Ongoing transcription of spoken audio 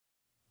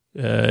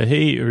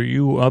Hey, are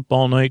you up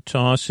all night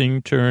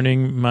tossing,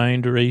 turning,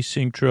 mind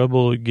racing,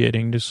 trouble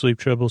getting to sleep,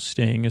 trouble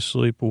staying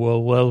asleep?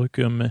 Well,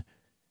 welcome.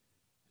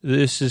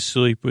 This is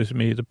Sleep With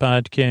Me, the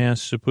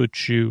podcast to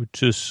put you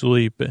to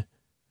sleep.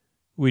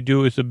 We do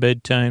it with a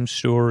bedtime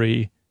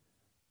story.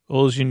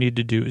 All you need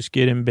to do is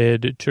get in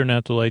bed, turn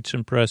out the lights,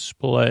 and press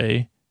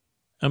play.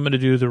 I'm going to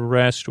do the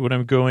rest. What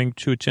I'm going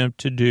to attempt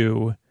to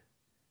do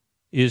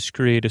is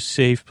create a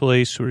safe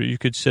place where you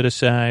could set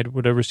aside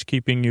whatever's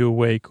keeping you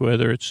awake,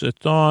 whether it's the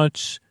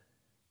thoughts,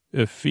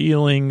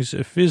 feelings,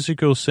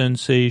 physical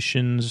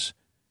sensations,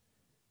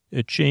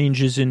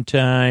 changes in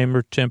time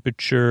or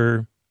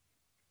temperature,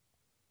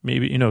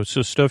 maybe,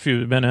 so stuff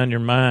you've been on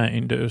your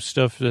mind,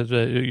 stuff that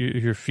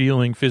you're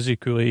feeling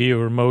physically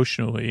or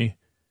emotionally,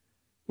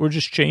 or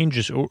just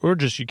changes, or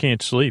just you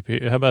can't sleep.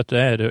 How about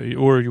that?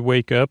 Or you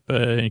wake up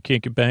and you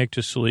can't get back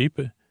to sleep.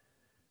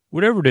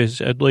 Whatever it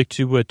is, I'd like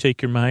to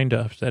take your mind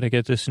off that. I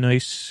got this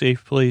nice,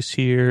 safe place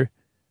here.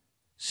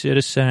 Set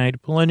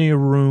aside plenty of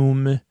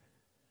room,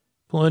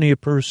 plenty of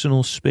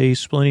personal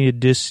space, plenty of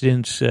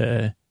distance.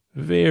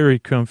 Very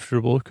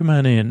comfortable. Come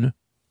on in.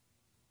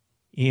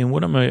 And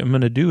what I'm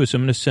going to do is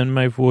I'm going to send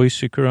my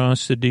voice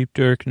across the deep,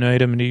 dark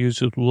night. I'm going to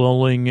use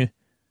lulling,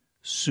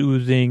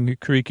 soothing,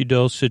 creaky,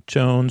 dulcet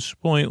tones,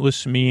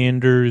 pointless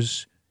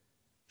meanders,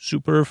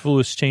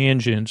 superfluous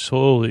tangents.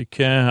 Holy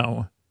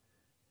cow.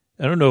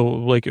 I don't know,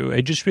 like,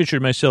 I just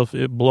pictured myself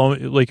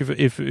blowing, like,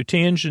 if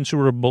tangents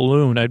were a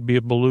balloon, I'd be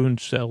a balloon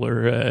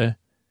seller,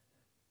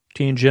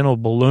 tangential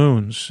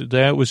balloons.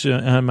 That was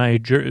on my,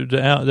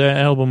 that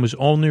album was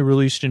only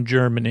released in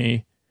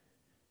Germany,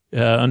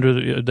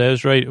 that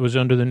is right, it was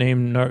under the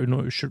name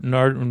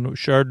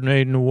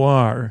Chardonnay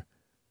Noir.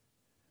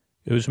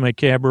 It was my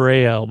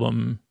cabaret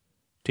album,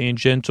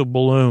 Tangential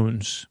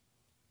Balloons.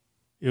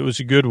 It was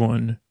a good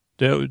one.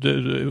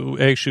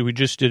 Actually, we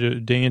just did a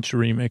dance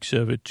remix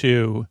of it,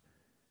 too.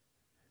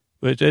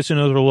 But that's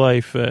another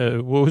life.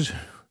 What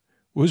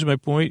was my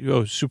point?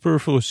 Oh,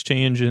 superfluous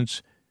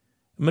tangents.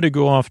 I'm going to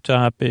go off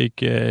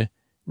topic.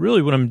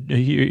 Really what I'm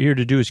here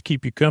to do is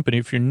keep you company.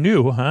 If you're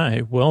new,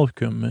 hi,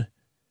 welcome.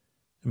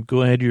 I'm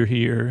glad you're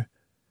here.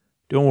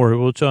 Don't worry,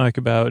 we'll talk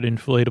about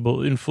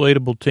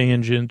inflatable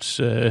tangents.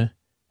 I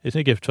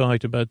think I've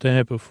talked about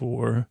that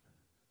before.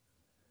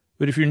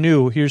 But if you're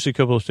new, here's a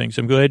couple of things.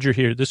 I'm glad you're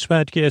here. This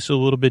podcast is a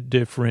little bit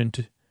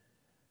different.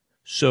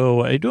 So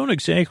I don't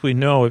exactly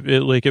know if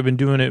I've been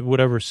doing it,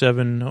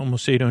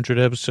 almost 800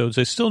 episodes.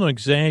 I still don't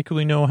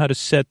exactly know how to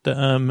set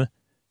the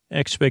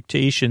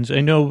expectations.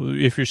 I know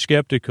if you're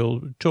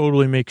skeptical, it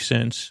totally makes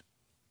sense.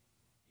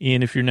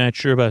 And if you're not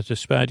sure about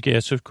this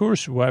podcast, of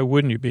course, why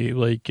wouldn't you be?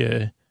 Like,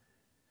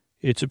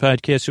 it's a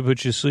podcast that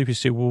puts you to sleep. You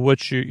say, well,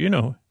 what's your,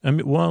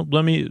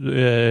 let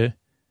me,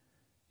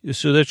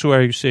 so that's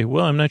why you say,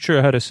 well, I'm not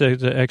sure how to set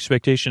the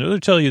expectation. I'll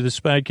tell you this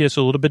podcast is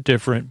a little bit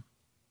different.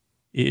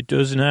 It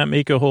does not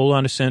make a whole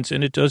lot of sense,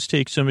 and it does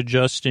take some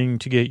adjusting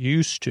to get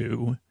used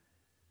to,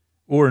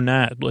 or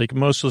not. Like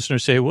most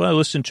listeners say, well, I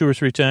listened 2 or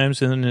 3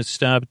 times, and then it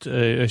stopped.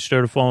 I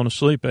started falling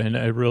asleep, and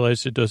I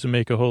realized it doesn't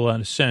make a whole lot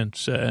of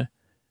sense.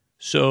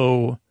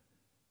 So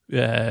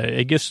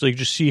I guess,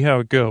 just see how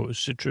it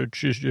goes.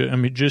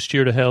 Just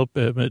here to help.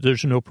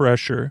 There's no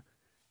pressure.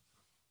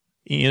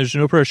 And there's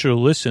no pressure to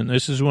listen.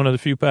 This is one of the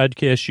few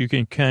podcasts you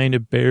can kind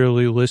of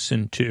barely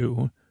listen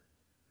to.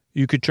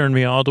 You could turn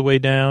me all the way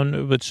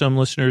down, but some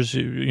listeners,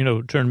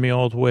 turn me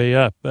all the way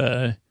up.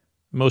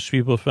 Most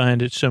people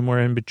find it somewhere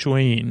in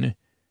between.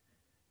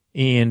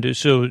 And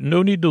so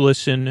no need to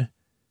listen.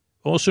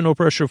 Also, no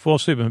pressure to fall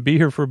asleep. I'm going to be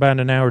here for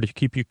about an hour to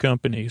keep you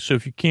company. So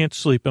if you can't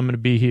sleep, I'm going to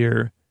be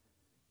here.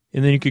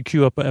 And then you could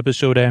queue up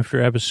episode after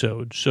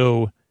episode.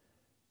 So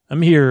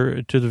I'm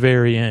here to the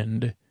very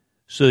end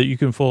so that you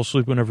can fall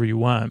asleep whenever you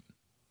want.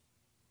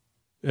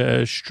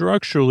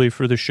 Structurally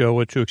for the show,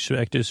 what to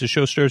expect is the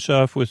show starts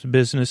off with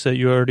business that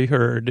you already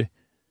heard.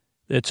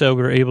 That's how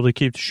we're able to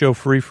keep the show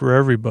free for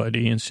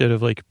everybody instead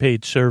of like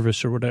paid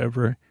service or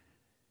whatever.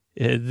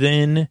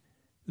 Then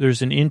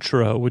there's an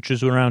intro, which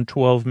is around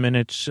 12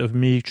 minutes of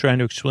me trying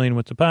to explain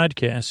what the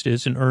podcast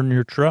is and earn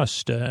your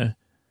trust. And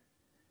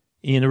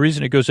the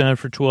reason it goes on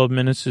for 12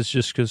 minutes is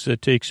just because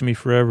it takes me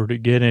forever to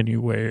get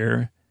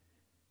anywhere.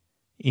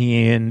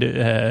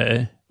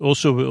 And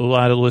also, a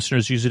lot of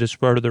listeners use it as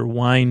part of their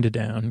wind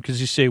down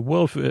because you say,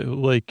 well,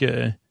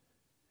 again,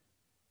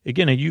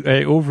 I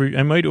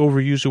might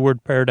overuse the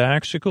word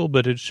paradoxical,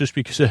 but it's just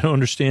because I don't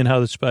understand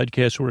how this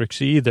podcast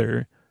works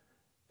either.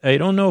 I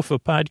don't know if a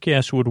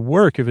podcast would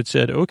work if it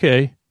said,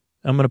 okay,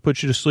 I'm going to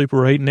put you to sleep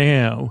right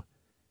now,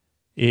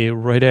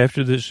 right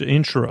after this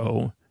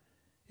intro.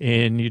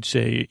 And you'd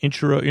say,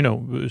 intro,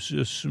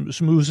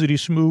 smoothity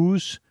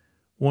smooth,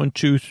 1,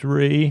 2,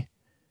 3.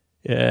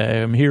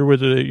 I'm here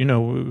with,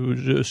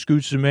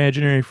 Scoot's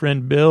imaginary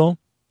friend, Bill.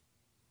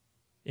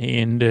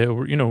 And,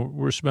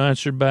 we're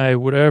sponsored by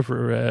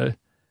whatever,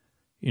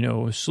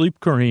 Sleep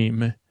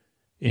Cream.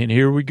 And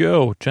here we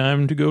go.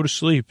 Time to go to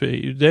sleep.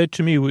 That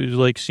to me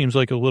was seems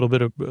like a little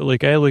bit of,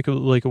 I like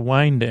a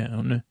wind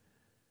down.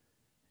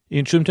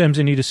 And sometimes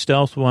I need a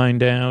stealth wind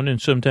down,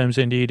 and sometimes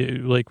I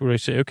need, like, where I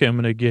say, okay, I'm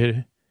going to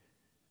get,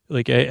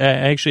 like, I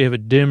actually have a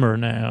dimmer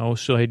now,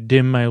 so I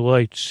dim my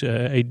lights,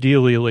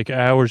 ideally, like,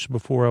 hours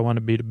before I want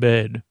to be to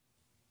bed.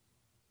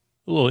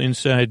 A little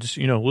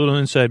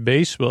inside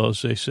baseball,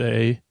 as they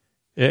say.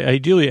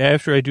 Ideally,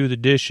 after I do the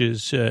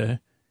dishes, the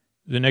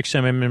next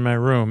time I'm in my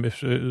room,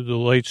 if the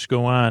lights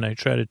go on, I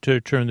try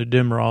to turn the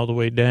dimmer all the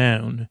way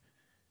down.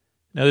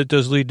 Now, that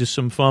does lead to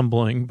some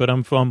fumbling, but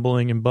I'm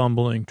fumbling and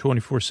bumbling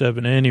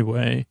 24/7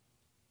 anyway.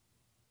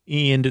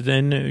 And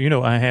then,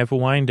 I have a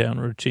wind-down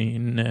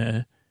routine.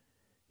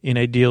 And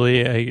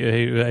ideally,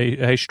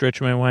 I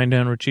stretch my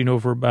wind-down routine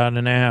over about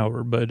an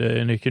hour,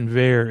 and it can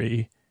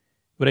vary.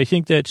 But I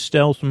think that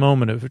stealth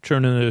moment of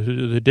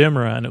turning the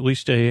dimmer on, at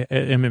least I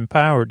am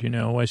empowered,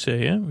 I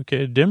say, yeah,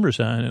 okay, dimmer's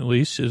on at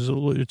least.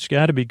 It's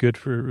got to be good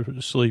for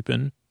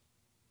sleeping.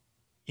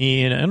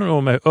 And I don't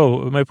know,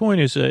 my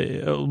point is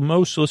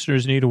most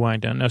listeners need a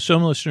wind down. Now,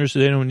 some listeners,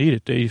 they don't need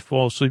it. They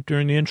fall asleep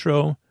during the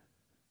intro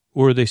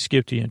or they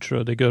skip the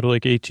intro. They go to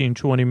like 18,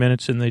 20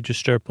 minutes and they just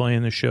start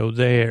playing the show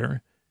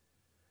there.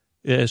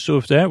 So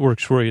if that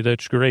works for you,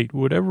 that's great.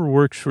 Whatever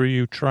works for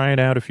you, try it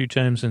out a few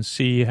times and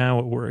see how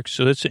it works.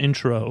 So that's the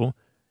intro.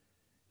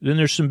 Then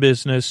there's some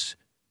business.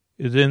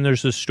 Then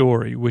there's a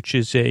story, which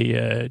is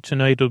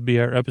tonight will be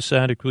our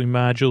episodically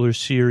modular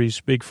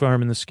series, Big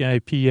Farm in the Sky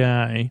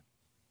PI.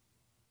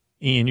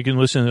 And you can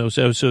listen to those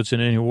episodes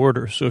in any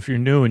order. So if you're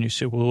new and you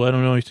say, well, I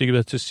don't know anything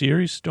about the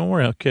series, don't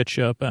worry, I'll catch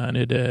you up on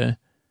it.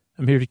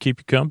 I'm here to keep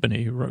you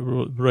company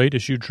right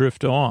as you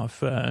drift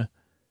off.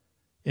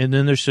 And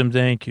then there's some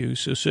thank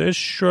yous. So that's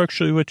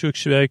structurally what to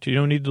expect. You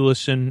don't need to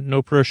listen.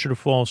 No pressure to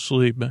fall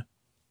asleep.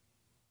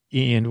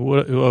 And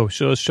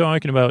so I was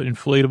talking about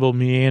inflatable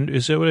meanders.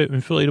 Is that what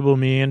inflatable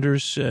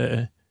meanders?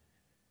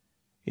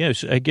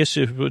 Yes, I guess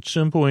if at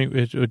some point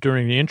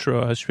during the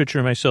intro, I was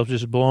picturing myself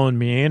just blowing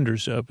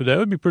meanders up, but that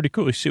would be pretty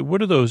cool. You see,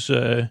 what are those,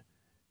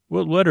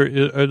 what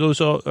letter, are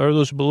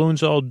those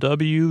balloons all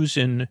W's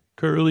and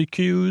curly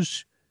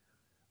Q's?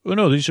 Oh,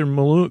 no, these are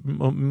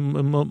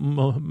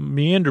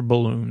meander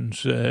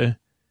balloons.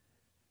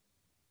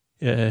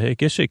 I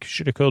guess I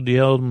should have called the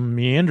album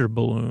Meander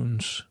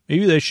Balloons.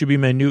 Maybe that should be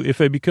my new, if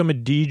I become a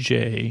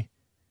DJ.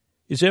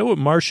 Is that what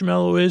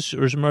Marshmallow is?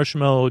 Or does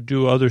Marshmallow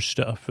do other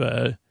stuff?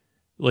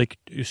 Like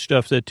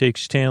stuff that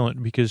takes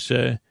talent, because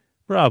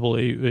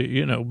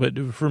probably,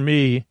 but for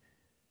me,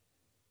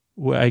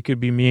 I could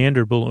be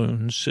meander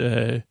balloons.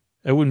 I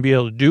wouldn't be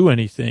able to do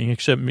anything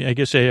except, I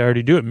guess I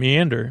already do it,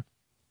 meander.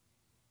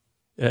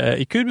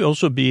 It could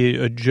also be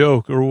a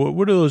joke, or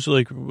what are those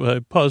like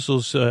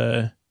puzzles?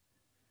 I'll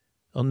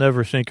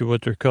never think of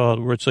what they're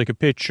called, where it's like a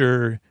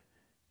picture,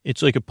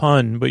 it's like a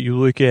pun, but you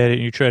look at it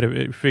and you try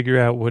to figure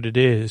out what it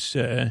is.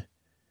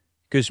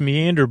 Because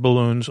meander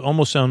balloons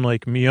almost sound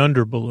like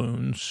meander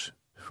balloons,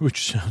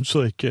 which sounds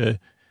like, I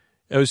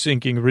was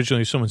thinking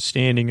originally someone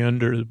standing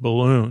under the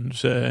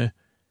balloons. But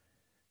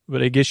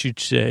I guess you'd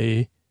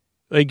say,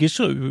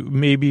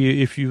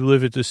 maybe if you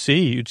live at the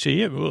sea, you'd say,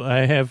 yeah, well,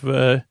 I have,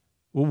 well,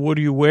 what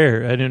do you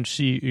wear? I don't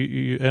see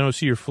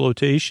your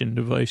flotation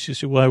device. You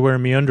say, well, I wear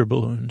meander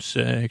balloons,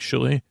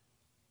 actually.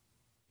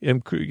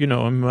 I'm Carl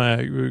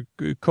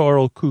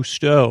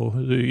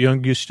Cousteau, the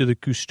youngest of the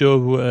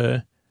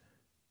Cousteau,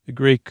 the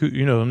great,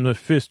 I'm the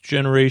fifth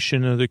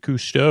generation of the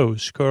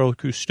Cousteaus, Carl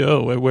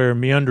Cousteau. I wear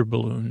meander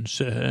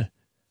balloons.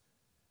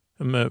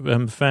 I'm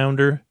a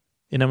founder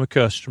and I'm a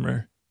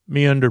customer.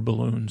 Meander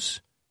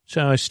balloons. That's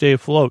how I stay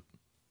afloat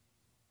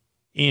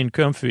and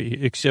comfy,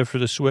 except for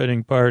the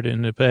sweating part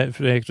and the fact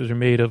that they're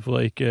made of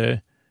like,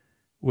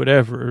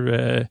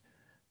 whatever.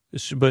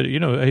 But,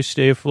 I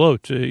stay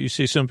afloat. You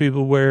see, some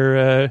people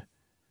wear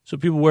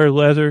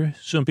leather.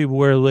 Some people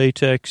wear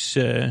latex.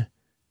 I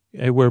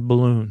wear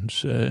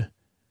balloons.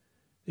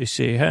 They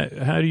say,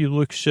 how do you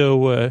look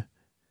so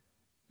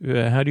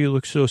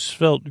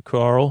svelte,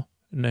 Carl?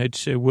 And I'd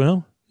say,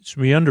 well, it's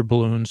meander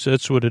balloons.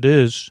 That's what it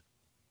is.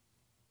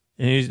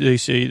 And they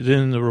say,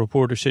 then the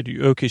reporter said,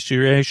 okay, so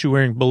you're actually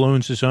wearing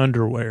balloons as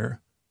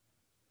underwear.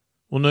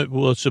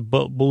 Well, it's a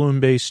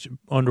balloon-based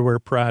underwear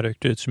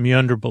product. It's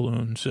meander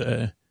balloons.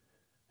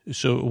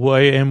 So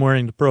I am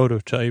wearing the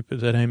prototype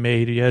that I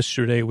made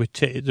yesterday with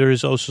tape. There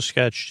is also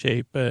Scotch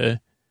tape.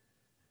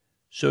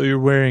 So you're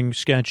wearing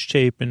Scotch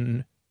tape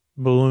and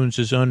balloons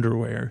as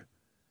underwear.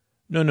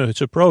 No, it's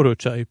a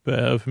prototype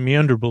of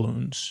meander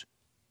balloons.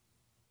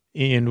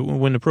 And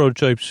when the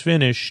prototype's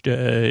finished,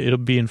 it'll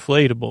be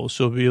inflatable.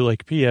 So it'll be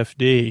like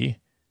PFD.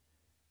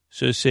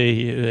 So say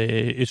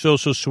it's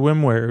also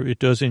swimwear. It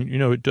doesn't,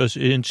 it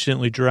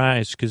instantly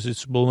dries because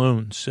it's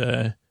balloons.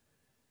 And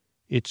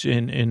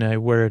I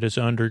wear it as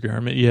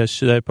undergarment. Yes,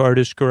 that part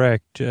is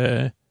correct.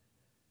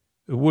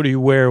 What do you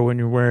wear when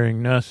you're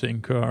wearing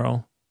nothing,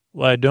 Carl?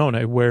 Well, I don't.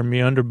 I wear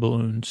meander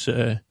balloons.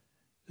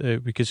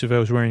 Because if I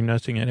was wearing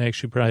nothing, I'd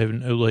actually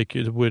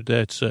probably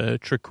that's a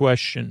trick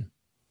question.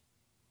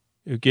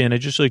 Again, I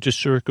just like to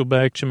circle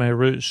back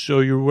to so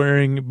you're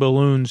wearing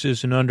balloons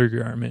as an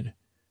undergarment.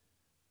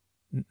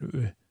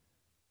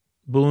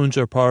 Balloons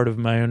are part of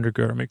my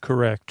undergarment,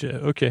 correct.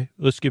 Okay,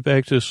 let's get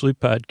back to the sleep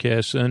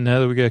podcast. And now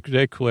that we got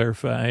that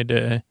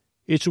clarified,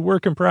 it's a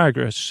work in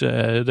progress.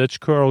 That's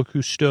Carl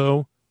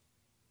Cousteau,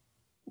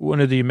 one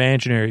of the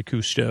imaginary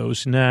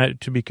Cousteaus,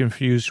 not to be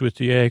confused with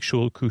the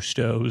actual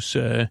Cousteaus,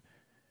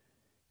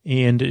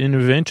 and an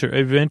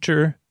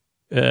inventor,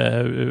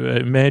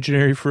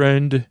 imaginary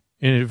friend,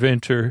 and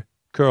inventor,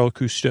 Carl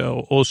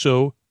Cousteau.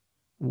 Also,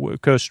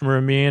 customer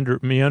of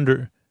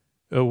Meander.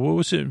 What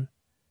was it?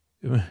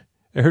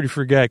 I already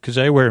forgot because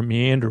I wear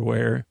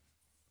meanderwear.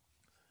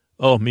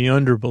 Oh,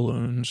 meander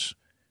balloons.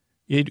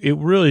 It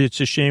really,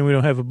 it's a shame we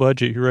don't have a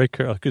budget. You're right,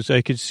 Carl, because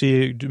I could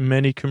see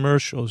many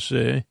commercials.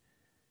 You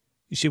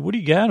see, what do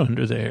you got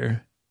under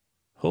there?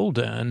 Hold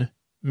on.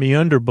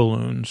 Meander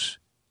balloons.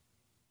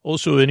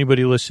 Also,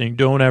 anybody listening,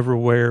 don't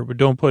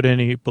put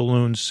any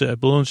balloons.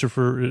 Balloons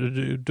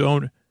are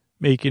don't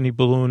make any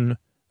balloon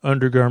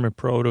undergarment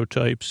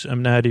prototypes.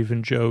 I'm not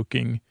even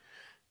joking.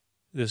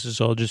 This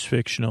is all just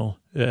fictional.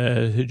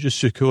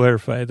 Just to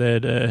clarify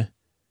that,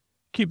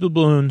 keep the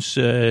balloons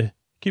in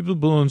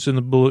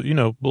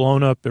the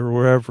blown up or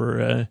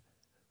wherever.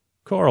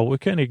 Carl,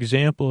 what kind of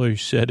example are you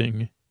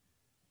setting?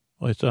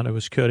 Well, I thought I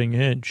was cutting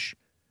edge.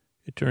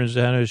 It turns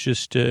out I was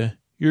just,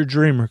 you're a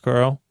dreamer,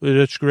 Carl.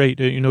 That's great,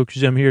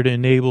 because I'm here to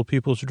enable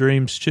people's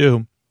dreams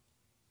too.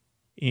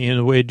 And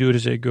the way I do it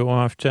is I go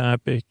off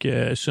topic.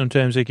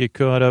 Sometimes I get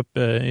caught up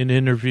in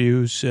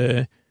interviews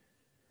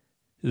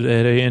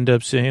that I end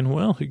up saying,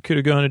 well, it could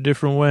have gone a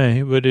different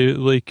way. But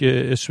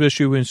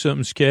especially when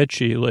something's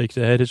sketchy like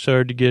that, it's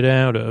hard to get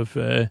out of.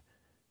 And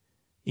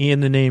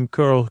the name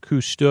Carl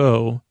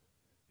Cousteau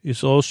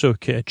is also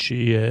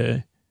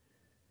catchy.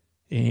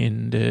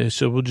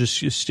 So we'll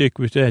just stick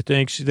with that.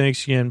 Thanks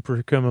again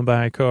for coming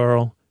by,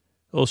 Carl.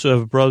 Also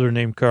have a brother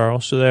named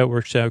Carl, so that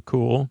works out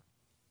cool.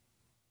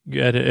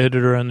 Got an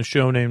editor on the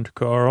show named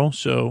Carl.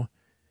 So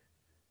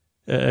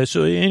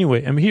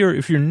anyway, I'm here.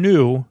 If you're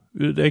new,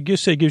 I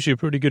guess that gives you a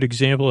pretty good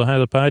example of how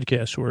the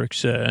podcast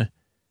works.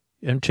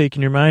 I'm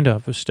taking your mind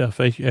off of stuff.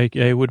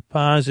 I would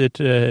posit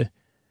that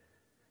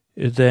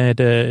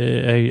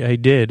I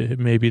did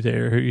maybe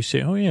there. You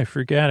say, oh, yeah, I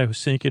forgot. I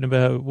was thinking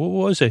about, what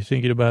was I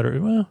thinking about?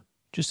 Well,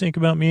 just think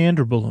about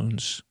meander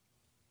balloons.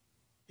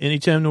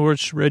 Anytime the word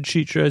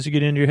spreadsheet tries to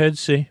get into your head,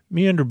 say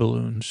meander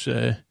balloons.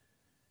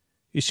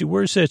 You see,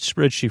 where's that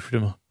spreadsheet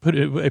from?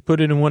 I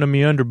put it in one of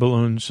meander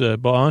balloons,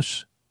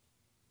 boss.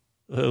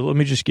 Let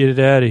me just get it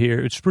out of here.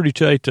 It's pretty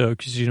tight, though,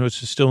 because,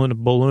 it's still in a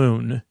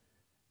balloon.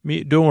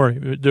 Don't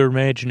worry, they're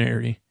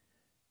imaginary.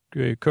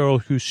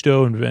 Carl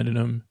Cousteau invented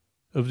them,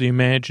 of the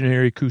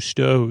imaginary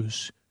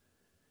Cousteaus.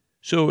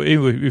 So,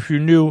 anyway, if you're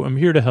new, I'm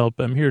here to help.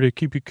 I'm here to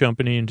keep you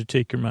company and to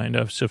take your mind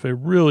off stuff. I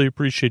really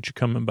appreciate you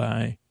coming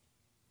by.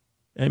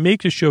 I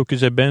make the show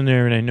because I've been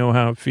there and I know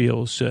how it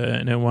feels,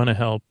 and I want to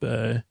help.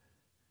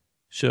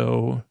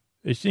 So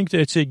I think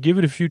that's it. Give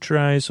it a few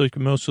tries, like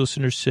most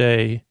listeners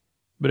say.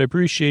 But I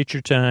appreciate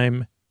your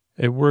time.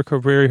 I work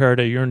very hard.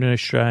 I yearn and I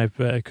strive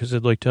because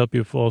I'd like to help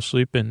you fall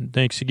asleep. And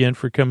thanks again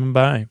for coming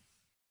by.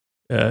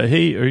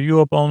 Hey, are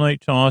you up all night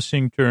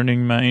tossing,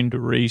 turning, mind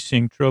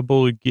racing,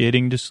 trouble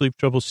getting to sleep,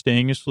 trouble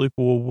staying asleep?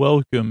 Well,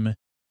 welcome.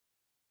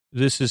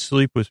 This is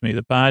Sleep With Me,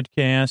 the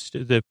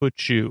podcast that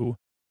puts you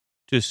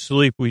to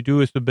sleep. We do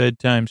with the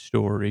bedtime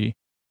story.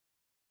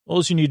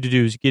 All you need to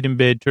do is get in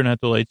bed, turn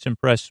out the lights, and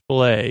press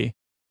play.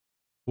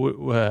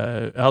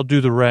 I'll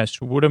do the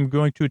rest. What I'm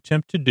going to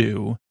attempt to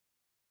do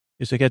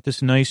is I got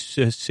this nice,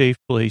 safe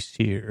place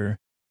here,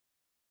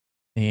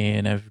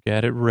 and I've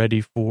got it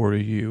ready for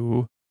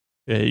you.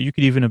 You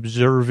could even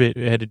observe it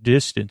at a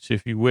distance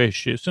if you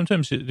wish.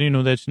 Sometimes,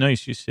 that's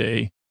nice. You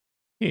say,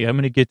 hey, I'm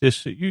going to get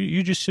this.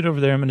 You just sit over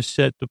there. I'm going to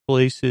set the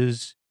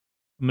places.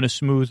 I'm going to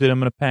smooth it. I'm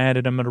going to pat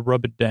it. I'm going to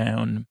rub it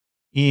down.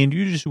 And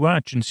you just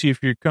watch and see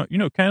if you're, kind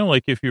of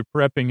like if you're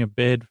prepping a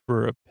bed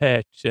for a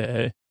pet.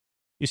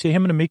 You say, hey,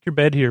 I'm going to make your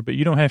bed here, but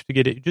you don't have to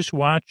get it. Just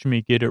watch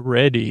me get it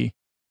ready.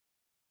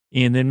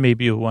 And then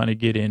maybe you'll want to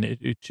get in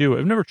it too.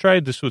 I've never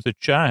tried this with a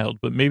child,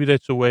 but maybe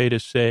that's a way to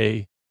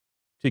say,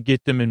 to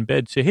get them in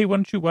bed. Say, hey, why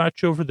don't you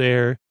watch over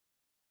there?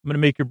 I'm going to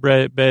make your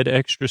bed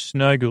extra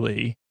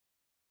snuggly.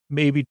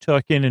 Maybe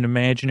tuck in an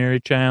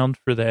imaginary child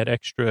for that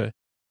extra,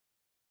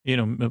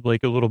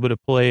 like a little bit of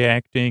play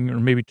acting, or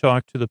maybe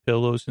talk to the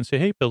pillows and say,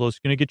 hey, pillows,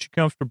 going to get you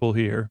comfortable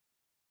here.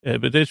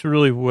 But that's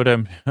really what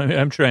I'm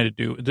trying to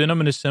do. Then I'm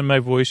going to send my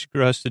voice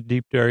across the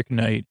deep, dark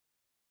night.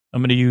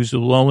 I'm going to use the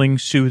lulling,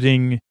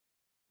 soothing,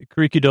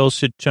 creaky,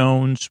 dulcet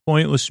tones,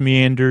 pointless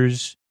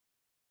meanders,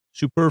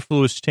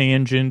 superfluous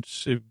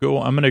tangents. I'm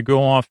going to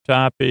go off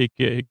topic,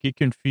 get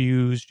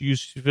confused,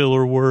 use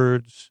filler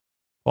words.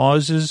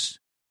 Pauses,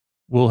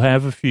 we'll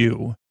have a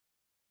few.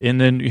 And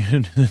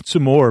then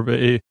some more,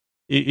 but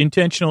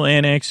intentional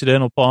and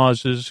accidental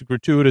pauses,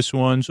 gratuitous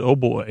ones, oh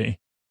boy.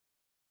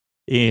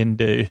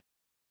 And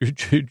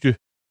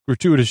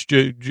gratuitous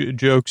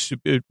jokes,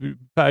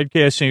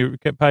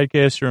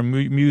 podcaster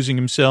amusing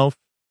himself.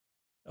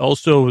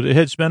 Also,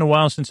 it's been a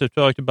while since I've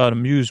talked about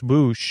Amuse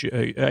Bouche.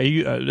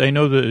 I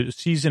know the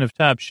season of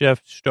Top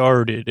Chef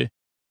started,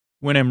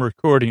 when I'm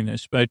recording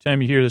this. By the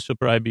time you hear this, it'll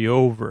probably be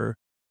over.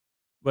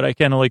 But I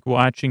kind of like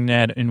watching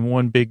that in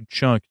one big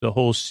chunk, the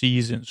whole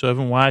season. So I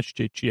haven't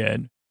watched it yet.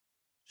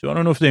 So I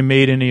don't know if they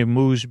made any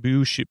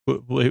amuse-bouche.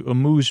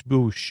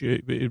 Amuse-bouche.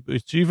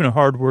 It's even a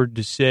hard word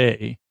to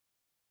say.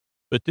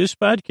 But this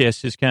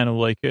podcast is kind of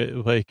like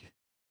it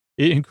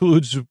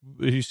includes,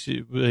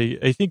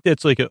 I think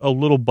that's like a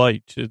little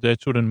bite.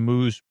 That's what an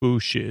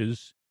amuse-bouche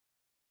is.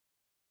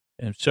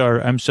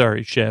 I'm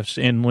sorry, chefs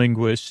and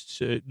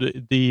linguists.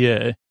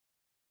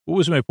 What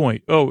was my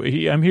point? Oh,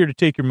 I'm here to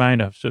take your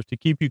mind off stuff, to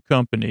keep you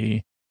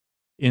company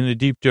in the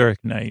deep, dark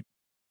night.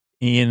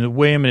 And the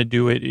way I'm going to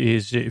do it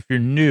is, if you're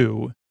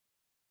new,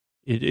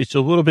 it's a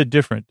little bit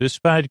different. This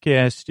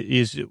podcast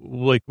is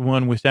like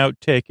one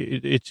without tech.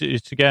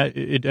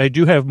 I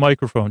do have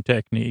microphone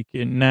technique,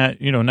 and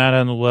not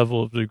on the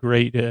level of the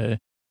great,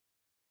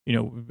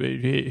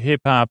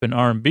 hip hop and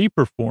R&B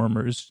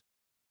performers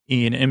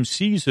and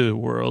MCs of the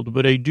world,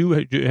 but I do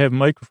have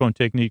microphone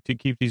technique to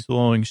keep these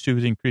lulling,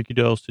 soothing, creaky,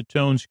 dulcet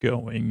tones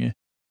going,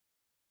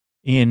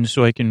 and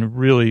so I can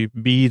really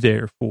be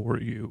there for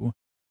you.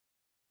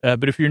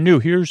 But if you're new,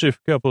 here's a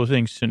couple of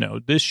things to know.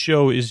 This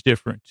show is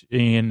different,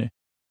 and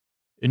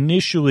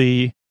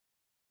initially,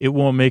 it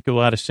won't make a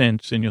lot of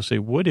sense, and you'll say,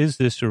 what is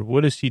this, or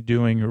what is he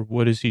doing, or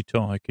what is he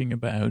talking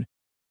about?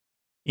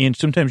 And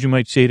sometimes you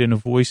might say it in a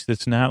voice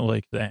that's not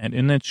like that,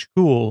 and that's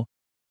cool.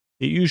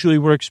 It usually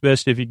works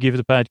best if you give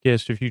the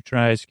podcast a few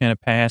tries kind of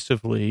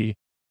passively,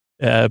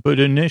 but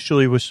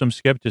initially with some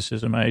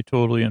skepticism. I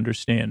totally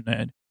understand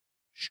that.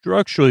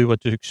 Structurally,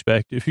 what to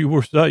expect, if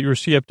you thought you were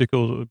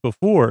skeptical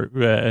before,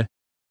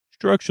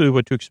 structurally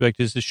what to expect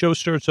is the show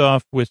starts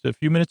off with a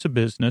few minutes of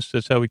business.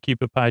 That's how we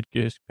keep a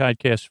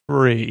podcast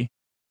free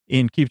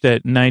and keep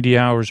that 90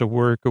 hours of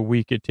work a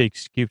week it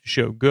takes to keep the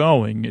show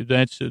going.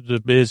 That's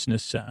the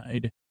business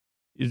side.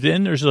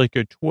 Then there's like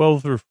a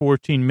 12 or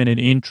 14-minute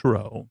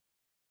intro.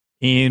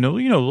 And,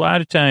 a lot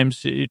of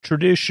times,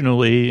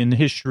 traditionally in the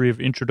history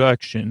of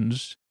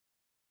introductions,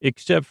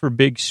 except for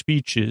big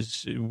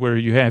speeches where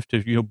you have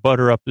to,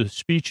 butter up the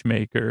speech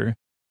maker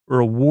or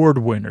award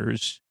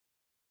winners,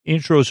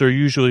 intros are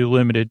usually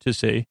limited to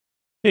say,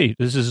 hey,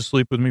 this is a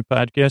Sleep With Me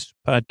podcast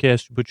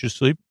to put you to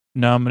sleep.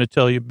 Now I'm going to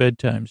tell you a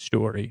bedtime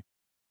story.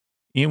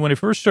 And when I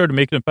first started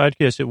making a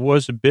podcast, it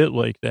was a bit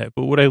like that.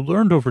 But what I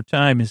learned over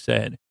time is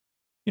that,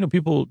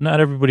 not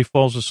everybody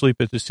falls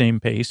asleep at the same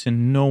pace,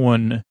 and no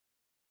one,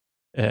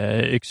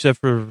 except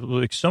for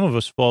like some of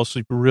us, fall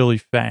asleep really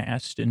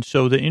fast. And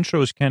so the intro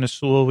has kind of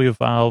slowly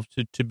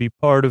evolved to be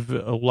part of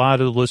a lot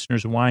of the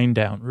listeners' wind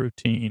down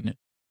routine,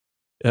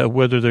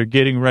 whether they're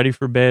getting ready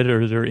for bed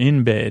or they're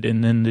in bed.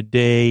 And then the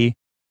day,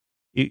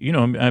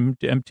 I'm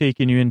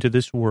taking you into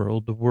this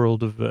world, the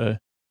world of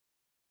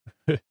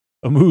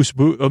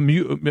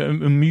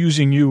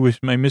amusing you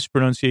with my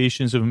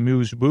mispronunciations of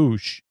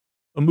amuse-bouche,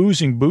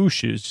 amusing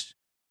bouches.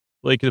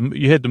 Like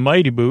you had the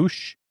Mighty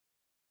Boosh.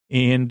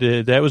 And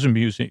that was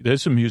amusing.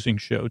 That's an amusing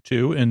show,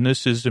 too. And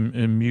this is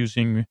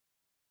amusing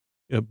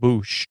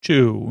boosh,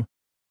 too,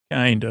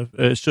 kind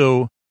of.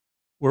 So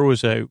where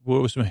was I?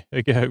 What was I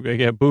got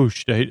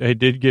booshed. I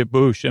did get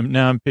booshed.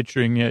 Now I'm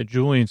picturing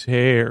Julian's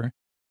hair.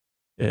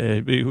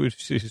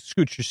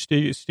 Scooter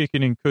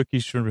sticking in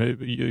cookies from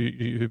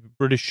a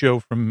British show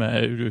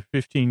from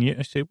 15 years.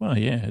 I say, well,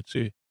 yeah,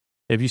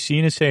 have you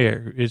seen his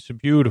hair? It's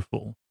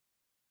beautiful.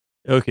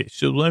 Okay,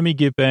 so let me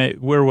get back.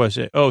 Where was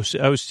I? Oh, so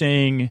I was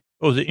saying,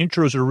 the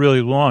intros are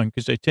really long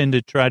because I tend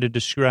to try to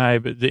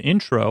describe the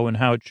intro and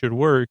how it should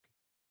work.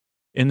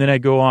 And then I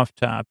go off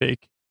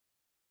topic.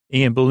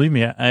 And believe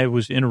me, I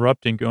was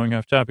interrupting going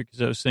off topic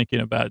because I was thinking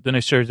about, then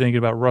I started thinking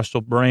about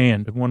Russell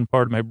Brand. And one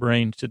part of my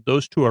brain said,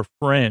 those two are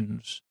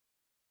friends.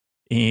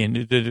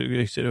 And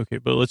I said, okay,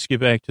 but let's get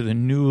back to the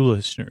new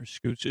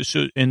listeners.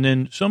 So, and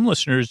then some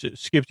listeners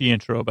skip the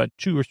intro, about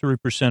 2 or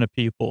 3% of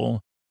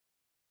people.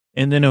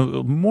 And then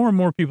more and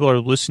more people are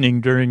listening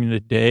during the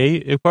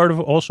day,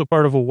 also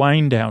part of a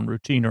wind down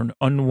routine or an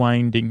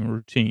unwinding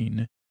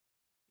routine.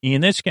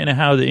 And that's kind of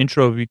how the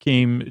intro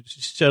became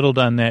settled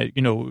on that,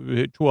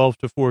 12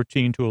 to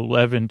 14 to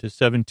 11 to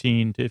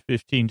 17 to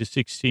 15 to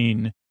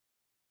 16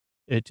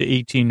 to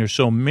 18 or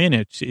so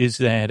minutes, is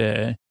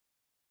that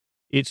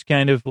it's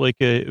kind of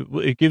like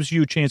it gives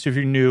you a chance, if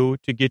you're new,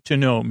 to get to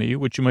know me,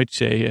 which you might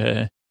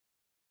say,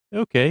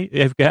 okay,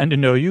 I've gotten to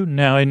know you.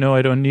 Now I know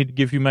I don't need to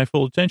give you my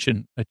full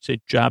attention. I'd say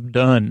job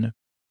done.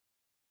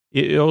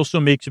 It also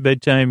makes a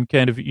bedtime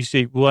kind of, you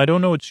say, well, I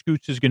don't know what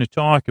Scoots is going to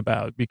talk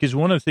about, because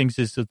one of the things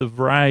is that the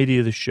variety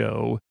of the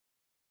show,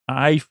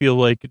 I feel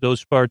like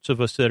those parts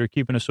of us that are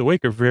keeping us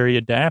awake are very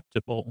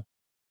adaptable.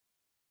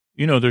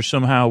 They're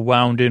somehow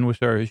wound in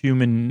with our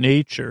human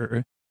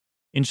nature.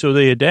 And so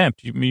they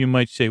adapt. You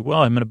might say,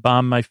 well, I'm going to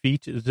bomb my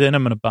feet, then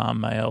I'm going to bomb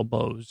my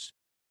elbows.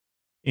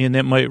 And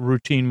that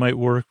routine might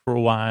work for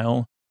a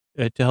while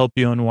to help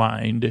you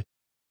unwind.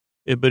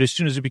 But as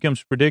soon as it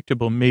becomes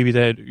predictable, maybe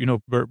that,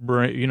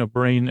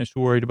 brain that's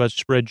worried about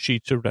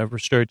spreadsheets or whatever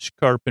starts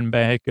carping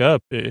back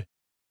up. It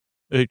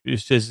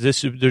says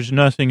there's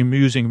nothing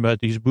amusing about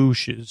these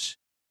bushes.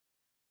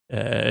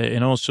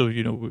 And also,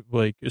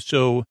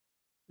 so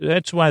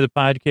That's why the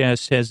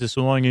podcast has this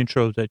long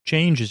intro that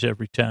changes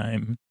every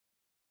time.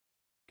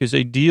 Because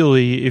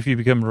ideally, if you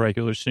become a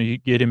regular, so you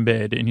get in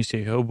bed and you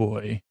say, oh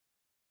boy,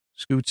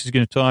 Scoots is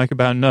going to talk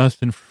about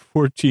nothing for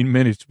 14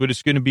 minutes, but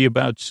it's going to be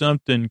about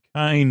something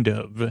kind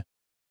of,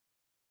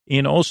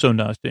 and also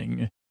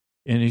nothing.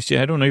 And you say,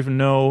 I don't even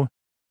know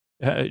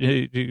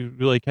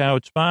like how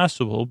it's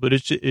possible, but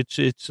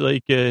it's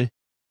like, and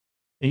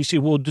you say,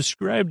 well,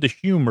 describe the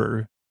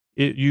humor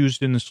it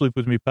used in the Sleep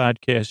With Me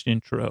podcast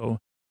intro.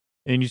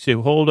 And you say,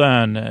 well, hold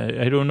on,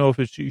 I don't know if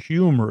it's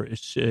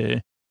humorous.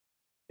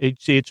 I'd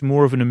say it's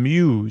more of an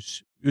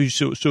amuse.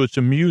 So it's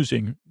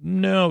amusing.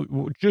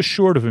 No, just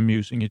short of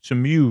amusing. It's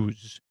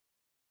amuse.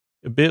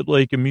 A bit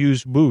like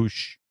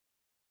amuse-bouche.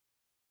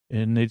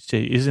 And they'd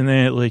say, isn't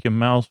that like a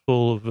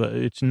mouthful of,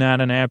 it's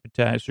not an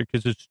appetizer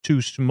because it's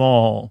too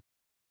small.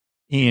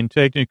 And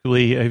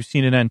technically, I've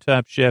seen it on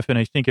Top Chef, and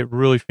I think at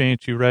really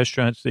fancy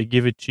restaurants, they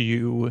give it to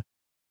you,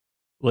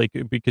 like,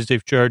 because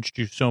they've charged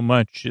you so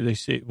much. They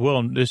say,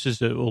 well, this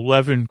is an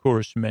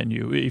 11-course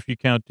menu, if you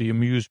count the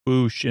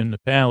amuse-bouche and the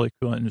palate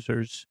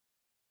cleansers.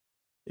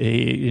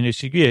 And I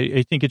said, yeah,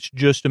 I think it's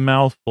just a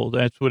mouthful.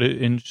 That's what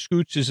it, and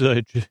Scoots is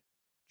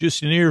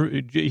just an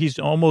ear, he's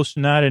almost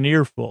not an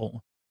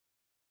earful.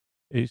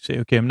 You say,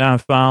 okay, I'm not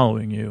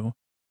following you.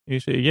 You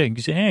say, yeah,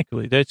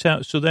 exactly. That's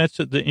how, so that's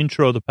the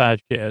intro of the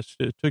podcast.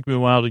 It took me a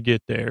while to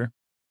get there.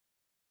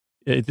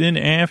 Then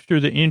after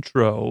the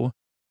intro,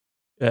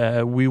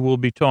 we will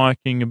be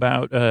talking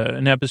about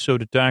an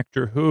episode of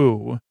Doctor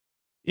Who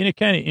in a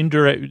kind of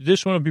indirect,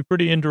 this one will be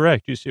pretty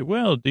indirect. You say,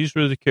 well, these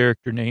were the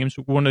character names.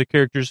 One of the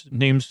characters'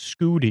 name's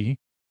Scooty.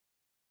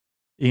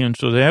 And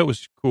so that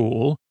was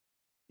cool.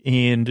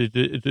 And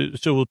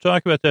so we'll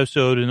talk about the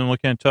episode, and then we'll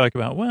kind of talk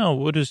about, well,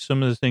 what is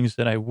some of the things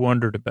that I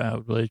wondered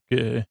about? Like,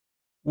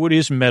 what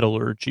is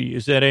metallurgy?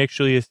 Is that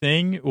actually a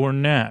thing or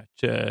not?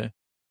 That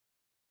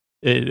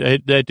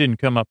didn't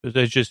come up.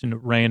 That's just a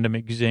random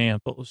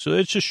example. So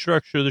that's the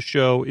structure of the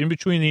show. In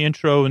between the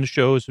intro and the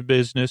show is a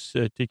business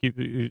to keep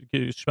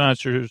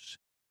sponsors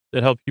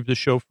that help keep the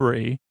show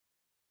free.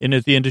 And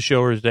at the end of the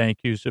show are thank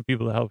yous to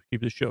people that help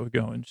keep the show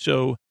going.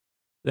 So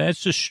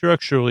that's just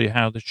structurally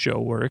how the show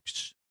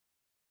works.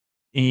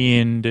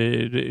 And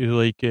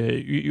oh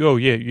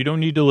yeah, you don't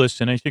need to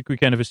listen. I think we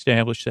kind of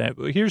established that.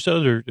 But here's the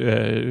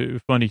other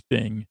funny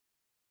thing: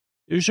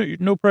 there's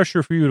no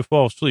pressure for you to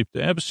fall asleep.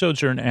 The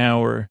episodes are an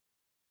hour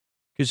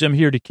because I'm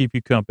here to keep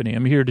you company.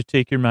 I'm here to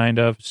take your mind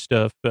off of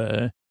stuff,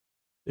 to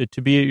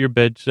be at your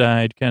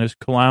bedside, kind of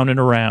clowning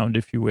around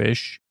if you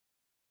wish,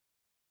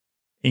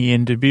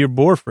 and to be your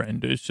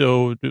boyfriend.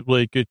 So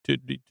like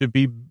to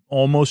be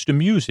almost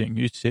amusing.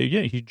 You'd say,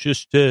 yeah, he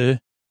just.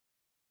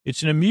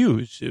 It's an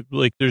amuse.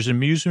 Like there's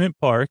amusement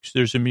parks,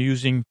 there's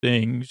amusing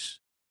things,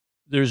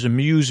 there's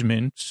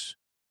amusements,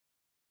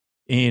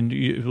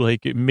 and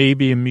like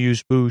maybe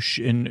amuse-bouche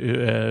and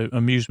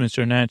amusements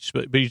are not.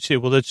 But you'd say,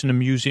 well, that's an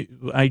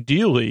amusing.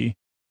 Ideally,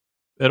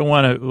 I don't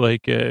want to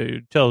like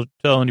tell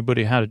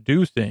anybody how to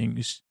do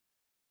things.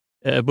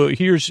 But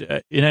here's,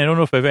 and I don't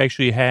know if I've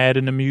actually had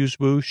an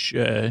amuse-bouche.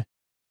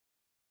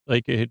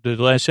 Like the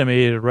last time I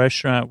ate at a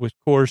restaurant with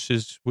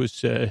courses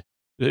was.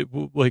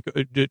 Like,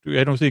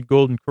 I don't think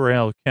Golden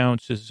Corral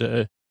counts as,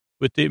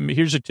 but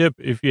here's a tip.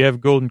 If you have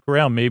Golden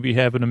Corral, maybe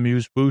have an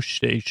amuse-bouche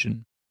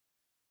station.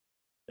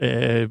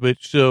 But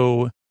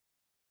so,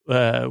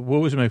 what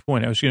was my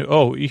point? I was going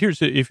to,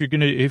 if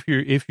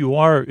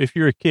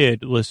you're a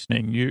kid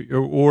listening,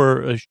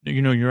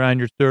 you're on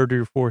your third or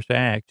your fourth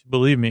act,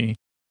 believe me,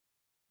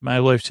 my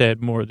life's had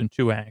more than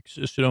two acts.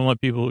 So don't let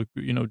people,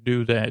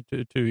 do that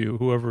to you,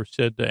 whoever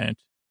said that.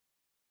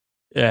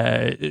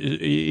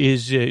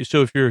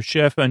 So if you're a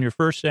chef on your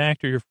first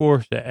act or your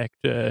fourth act,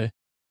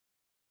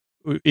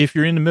 if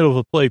you're in the middle of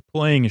a play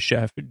playing a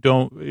chef,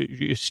 don't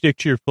stick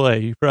to your play.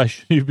 You probably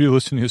should be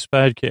listening to this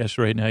podcast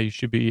right now. You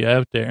should be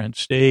out there on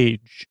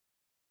stage.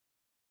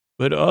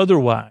 But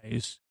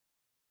otherwise,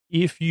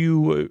 if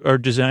you are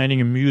designing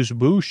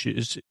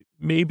amuse-bouches,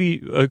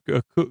 maybe a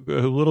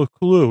little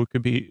clue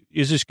could be,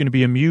 is this going to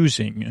be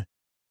amusing?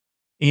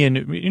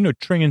 And,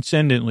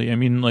 transcendently, I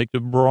mean, like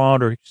the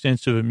broad or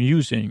extensive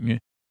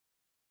amusing,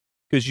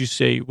 because you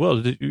say,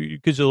 well,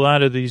 because a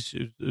lot of these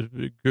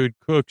good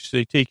cooks,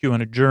 they take you on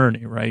a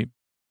journey, right?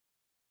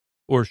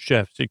 Or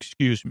chefs,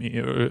 excuse me.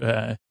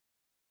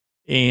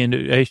 And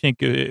I think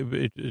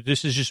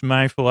this is just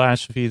my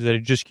philosophy that I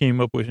just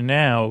came up with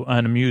now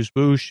on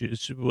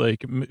amuse-bouches,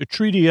 like a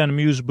treatise on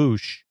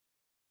amuse-bouche.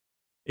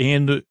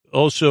 And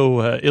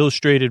also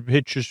illustrated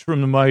pictures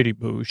from the Mighty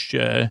Bouche,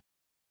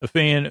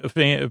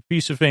 a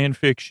piece of fan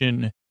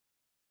fiction,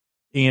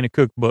 and a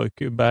cookbook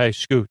by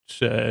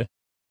Scoots.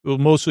 Well,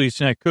 mostly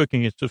it's not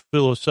cooking; it's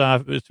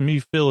it's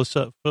me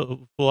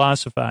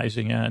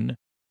philosophizing on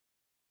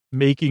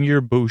making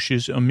your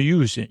bouches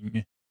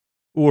amusing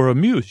or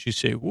amuse. You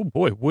say, "Oh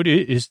boy, what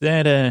is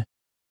that?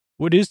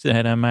 What is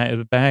that on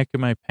the back of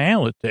my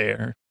palate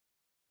there?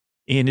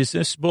 And is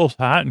this both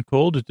hot and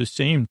cold at the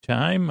same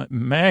time?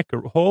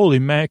 Holy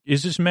mac!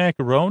 Is this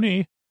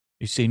macaroni?"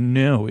 You say,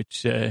 "No,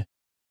 it's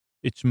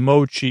it's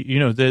mochi. You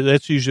know,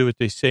 that's usually what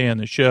they say on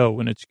the show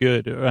when it's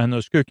good, or on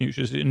those cooking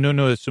shows.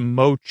 No, it's a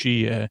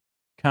mochi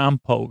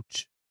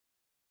compote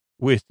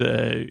with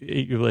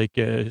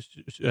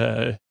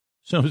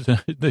something.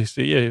 They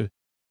say, yeah.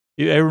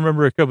 I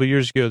remember a couple of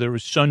years ago there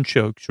was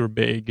sunchokes were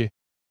big.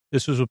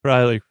 This was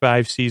probably like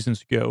 5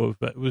 seasons ago.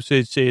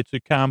 They'd say it's a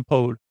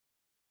compote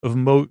of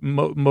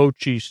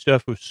mochi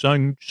stuff with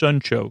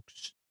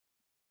sunchokes.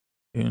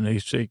 And they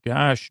say,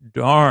 gosh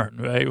darn,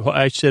 right?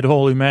 I said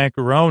holy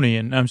macaroni,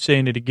 and I'm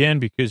saying it again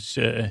because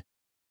I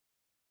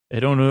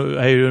don't know,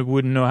 I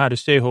wouldn't know how to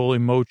say holy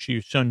mochi,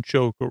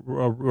 sunchoke, or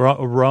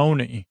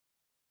roni.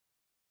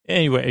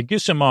 Anyway, I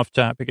guess I'm off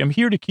topic. I'm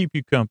here to keep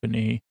you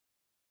company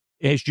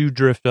as you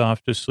drift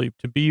off to sleep,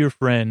 to be your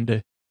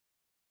friend,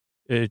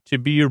 to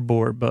be your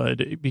board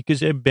bud,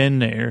 because I've been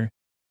there,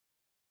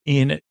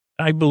 and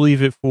I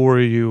believe it for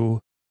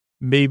you.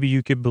 Maybe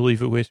you could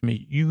believe it with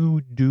me.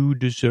 You do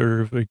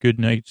deserve a good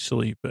night's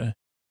sleep.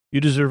 You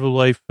deserve a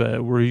life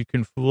where you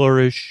can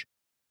flourish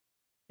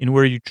and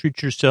where you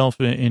treat yourself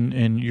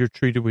and you're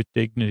treated with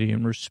dignity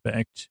and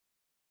respect.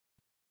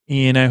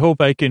 And I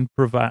hope I can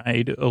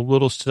provide a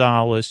little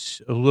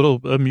solace, a little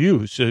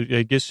amuse.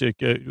 I guess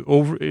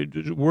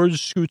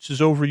words Scoots is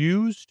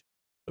overused.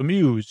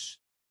 Amuse.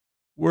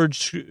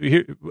 Words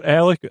here,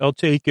 Alec. I'll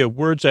take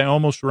words I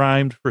almost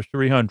rhymed for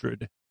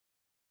 300.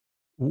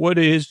 What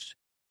is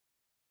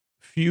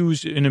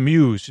fuse and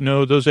amuse?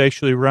 No, those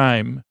actually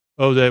rhyme.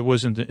 Oh, that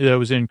was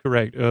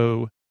incorrect.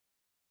 Oh,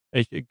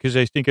 because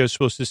I think I was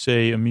supposed to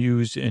say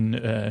amuse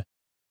and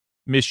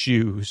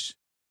misuse.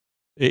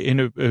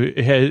 Yeah,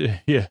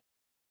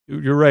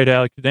 you're right,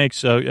 Alec.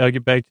 Thanks. I'll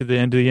get back to the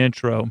end of the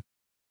intro.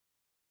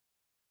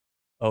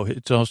 Oh,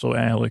 it's also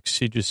Alex.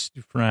 He just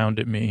frowned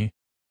at me.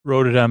 He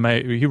wrote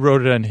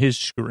it on his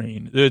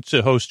screen. It's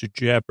a host of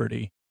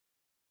Jeopardy.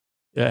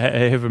 I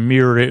have a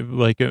mirror,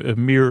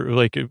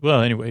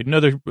 well, anyway,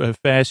 another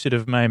facet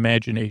of my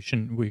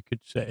imagination, we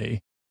could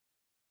say,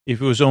 if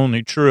it was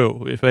only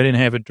true, if I didn't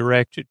have a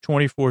direct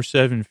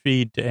 24/7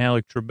 feed to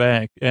Alex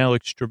Trebek.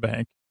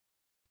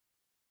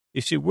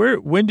 You see,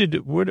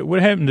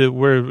 what happened to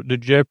where the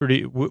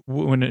Jeopardy,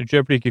 when the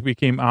Jeopardy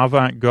became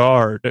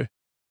avant-garde?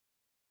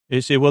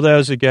 They say, well, that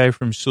was a guy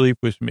from Sleep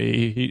With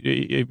Me.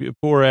 He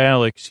poor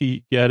Alex,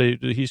 he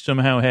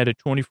somehow had a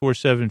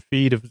 24/7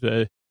 feed of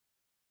the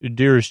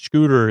Dearest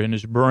Scooter in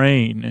his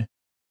brain.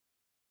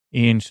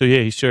 And so,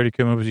 yeah, he started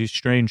coming up with these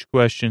strange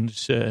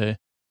questions, and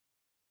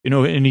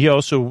he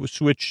also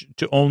switched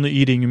to only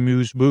eating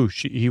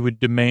amuse-bouche. He would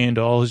demand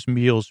all his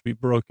meals be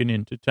broken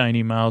into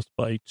tiny mouth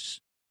bites.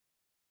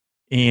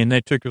 And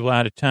that took a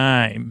lot of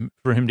time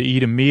for him to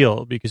eat a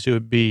meal because it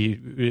would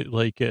be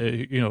like,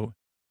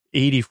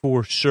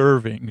 84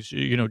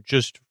 servings,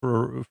 just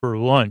for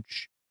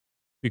lunch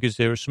because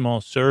they were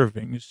small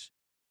servings.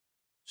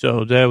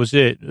 So that was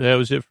it. That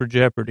was it for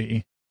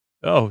Jeopardy.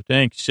 Oh,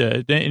 thanks.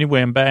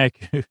 Anyway, I'm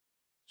back.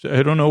 So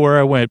I don't know where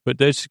I went, but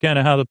that's kind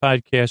of how the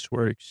podcast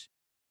works.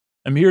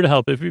 I'm here to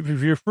help. If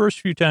your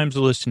first few times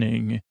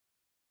listening,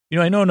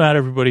 I know not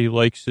everybody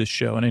likes this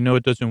show, and I know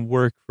it doesn't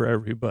work for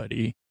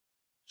everybody.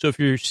 So if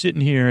you're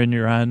sitting here and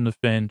you're on the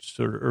fence,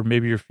 or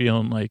maybe you're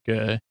feeling like,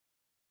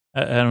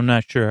 I'm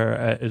not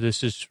sure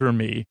this is for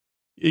me,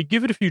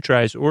 give it a few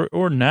tries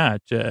or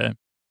not.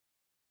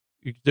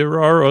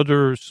 There are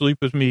other Sleep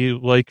With Me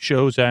like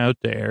shows out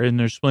there, and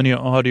there's plenty of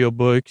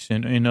audiobooks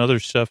and other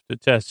stuff to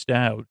test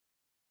out.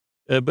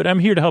 But I'm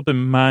here to help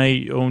in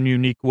my own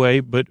unique way.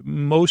 But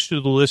most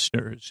of the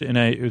listeners, and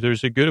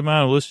there's a good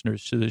amount of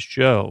listeners to this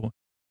show,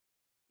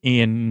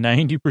 and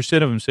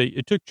 90% of them say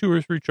it took 2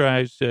 or 3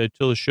 tries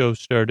till the show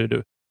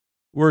started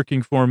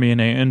working for me,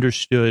 and I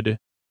understood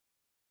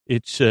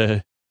it's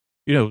the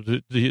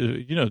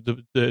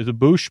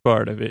boosh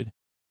part of it.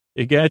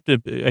 I got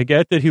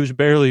that he was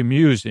barely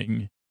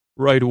amusing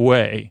right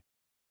away.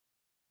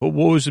 But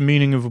what was the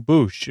meaning of a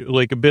boosh?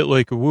 Like a bit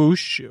like a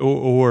whoosh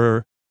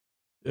or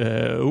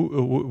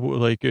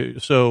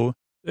so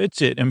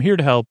that's it. I'm here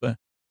to help.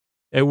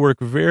 I work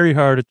very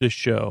hard at this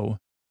show,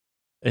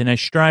 and I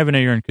strive and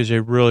I yearn because I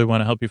really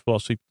want to help you fall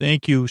asleep.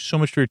 Thank you so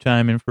much for your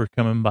time and for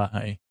coming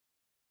by.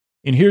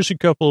 And here's a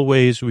couple of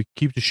ways we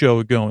keep the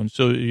show going.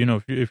 So,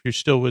 if you're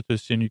still with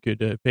us and you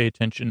could pay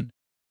attention,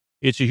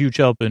 it's a huge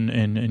help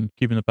in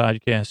keeping the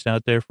podcast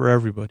out there for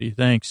everybody.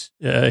 Thanks.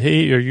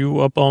 Hey, are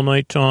you up all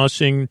night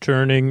tossing,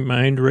 turning,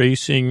 mind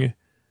racing,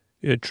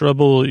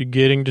 trouble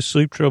getting to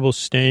sleep, trouble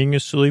staying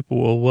asleep?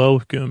 Well,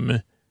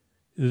 welcome.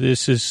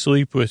 This is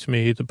Sleep With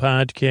Me, the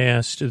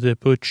podcast that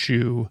puts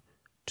you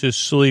to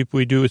sleep.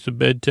 We do with a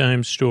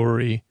bedtime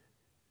story.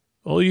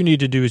 All you need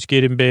to do is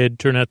get in bed,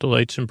 turn out the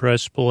lights, and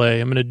press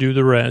play. I'm going to do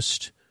the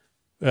rest.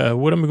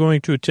 What I'm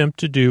going to attempt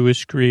to do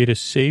is create a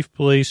safe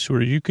place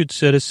where you could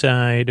set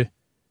aside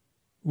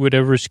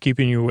whatever's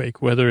keeping you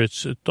awake, whether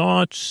it's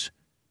thoughts,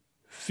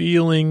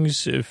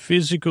 feelings,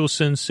 physical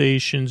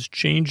sensations,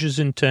 changes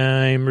in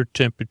time or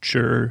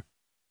temperature,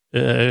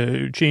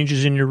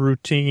 changes in your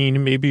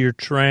routine, maybe you're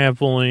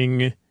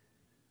traveling,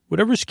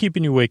 whatever's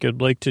keeping you awake.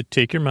 I'd like to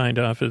take your mind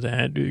off of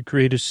that,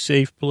 create a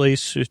safe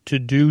place to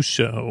do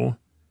so.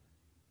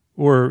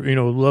 or,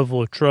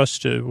 level of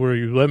trust where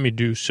you let me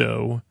do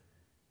so.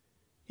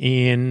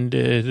 And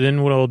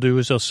then what I'll do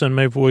is I'll send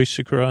my voice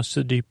across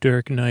the deep,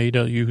 dark night.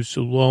 I'll use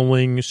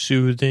lulling,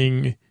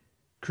 soothing,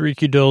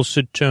 creaky,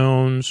 dulcet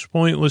tones,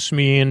 pointless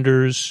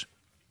meanders,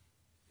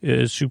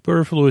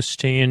 superfluous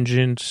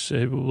tangents,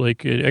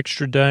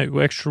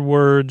 extra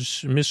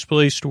words,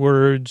 misplaced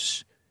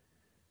words,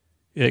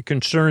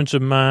 concerns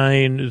of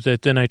mine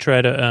that then I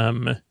try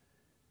to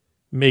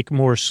make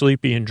more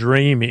sleepy and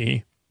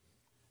dreamy.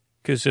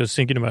 Because I was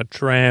thinking about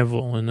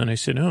travel, and then I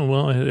said, oh,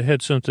 well, I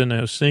had something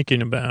I was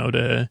thinking about.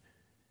 And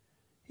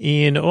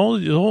the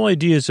whole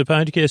idea is the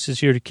podcast is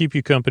here to keep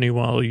you company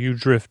while you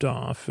drift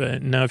off.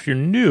 Now, if you're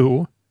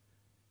new,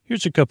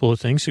 here's a couple of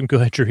things. I'm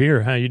glad you're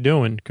here. How you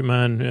doing? Come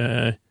on.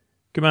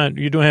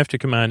 You don't have to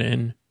come on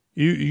in.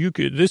 You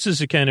could. This is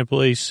the kind of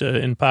place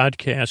in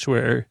podcasts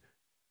where,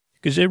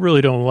 because they really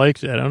don't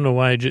like that. I don't know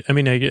why. I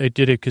did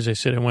it because I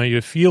said I want you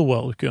to feel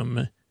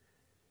welcome.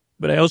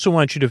 But I also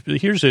want you to,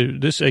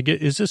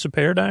 is this a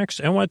paradox?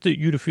 I want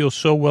you to feel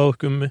so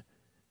welcome,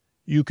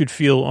 you could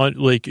feel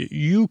unwelcome.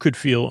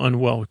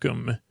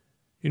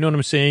 You know what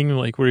I'm saying?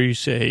 Like where you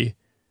say,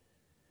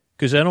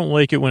 because I don't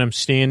like it when I'm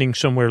standing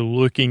somewhere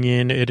looking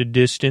in at a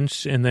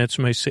distance, and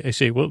I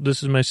say, well,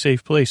 this is my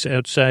safe place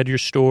outside your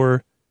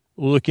store,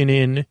 looking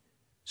in,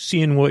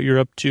 seeing what you're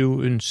up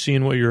to and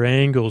seeing what your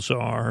angles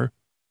are,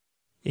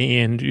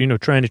 and,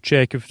 trying to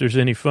check if there's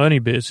any funny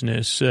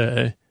business,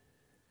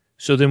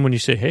 so then when you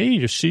say, hey,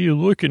 you see you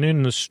looking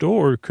in the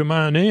store, come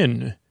on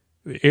in.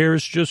 The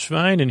air's just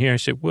fine in here. I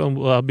say,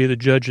 well, I'll be the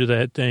judge of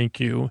that,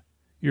 thank you.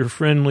 Your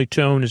friendly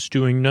tone is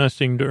doing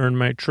nothing to earn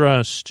my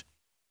trust.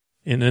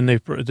 And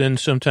then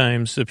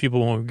sometimes the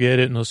people won't get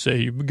it, and they'll say,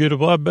 you get a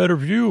lot better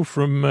view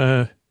from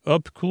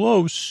up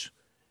close.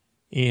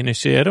 And I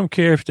say, I don't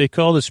care if they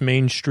call this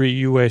Main Street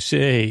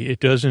USA. It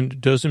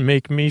doesn't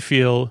make me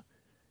feel,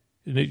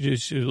 it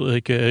just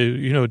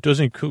it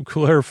doesn't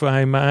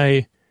clarify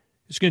my...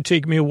 It's going to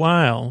take me a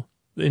while.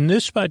 In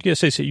this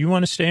podcast, I say, you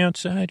want to stay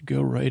outside?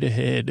 Go right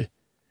ahead.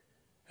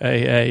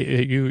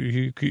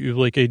 You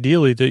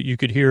ideally that you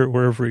could hear it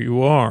wherever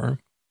you are.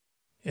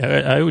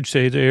 I would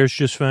say the air's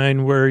just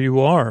fine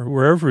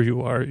wherever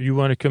you are. You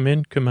want to come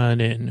in? Come on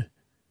in.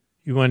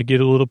 You want to get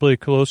a little bit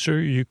closer?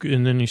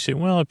 And then you say,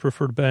 well, I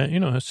prefer to back.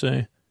 I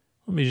say,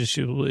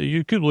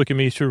 you could look at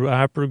me through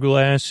opera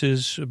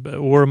glasses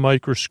or a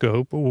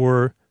microscope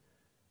or...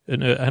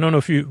 And I don't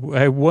know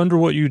I wonder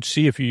what you'd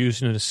see if you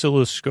used an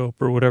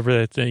oscilloscope or whatever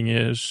that thing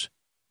is.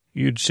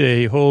 You'd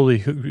say,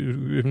 holy, I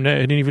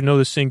didn't even know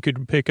this thing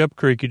could pick up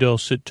creaky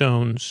dulcet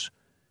tones.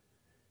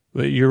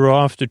 But you're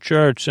off the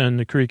charts on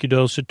the creaky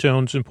dulcet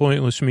tones and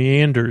pointless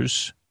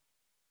meanders.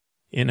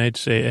 And I'd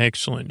say,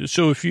 excellent.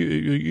 So if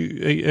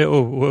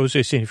what was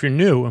I saying? If you're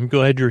new, I'm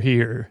glad you're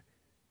here.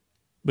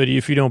 But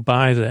if you don't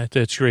buy that,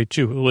 that's great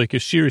too.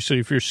 Seriously,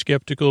 if you're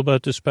skeptical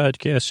about this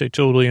podcast, I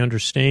totally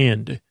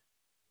understand.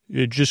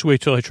 Just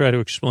wait till I try to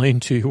explain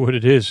to you what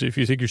it is if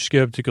you think you're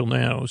skeptical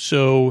now.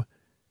 So,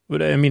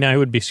 but I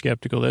would be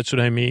skeptical. That's what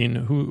I mean.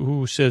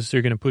 Who says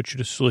they're going to put you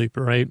to sleep,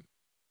 right?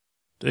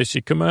 They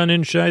say, come on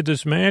inside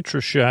this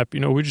mattress shop.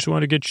 We just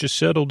want to get you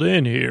settled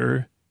in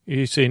here.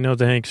 You say, no,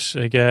 thanks.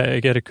 I got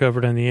it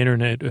covered on the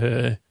internet.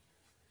 What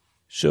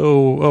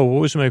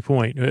was my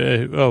point?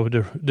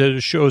 The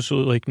show's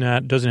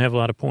doesn't have a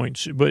lot of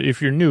points. But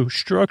if you're new,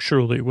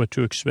 structurally, what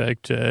to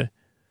expect,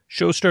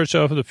 show starts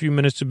off with a few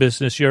minutes of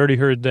business. You already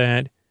heard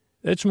that.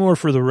 That's more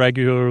for the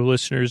regular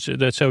listeners.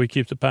 That's how we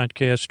keep the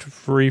podcast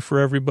free for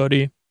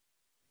everybody.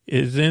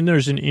 Then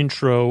there's an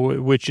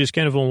intro, which is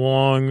kind of a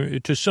long,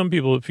 to some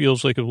people it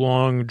feels like a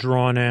long,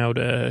 drawn-out,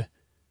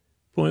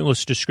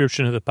 pointless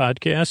description of the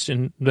podcast,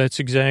 and that's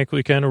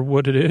exactly kind of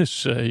what it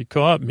is. You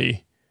caught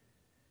me.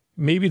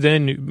 Maybe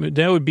then,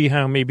 that would be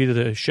how maybe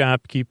the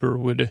shopkeeper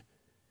would,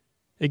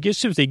 I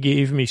guess if they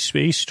gave me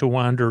space to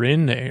wander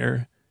in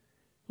there,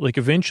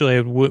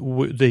 eventually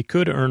they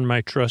could earn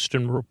my trust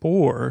and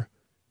rapport.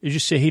 You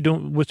just say, hey,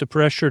 don't, with the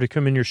pressure to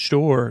come in your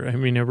store. I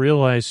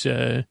realize,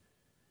 they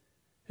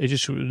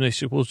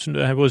said, well,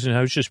 I was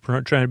just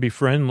trying to be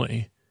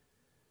friendly.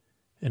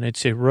 And I'd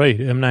say, right,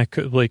 I'm not,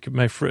 I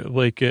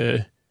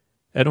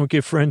don't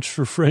get friends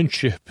for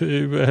friendship.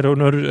 I don't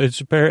know,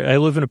 I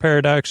live in a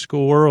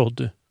paradoxical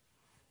world.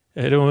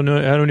 I don't know,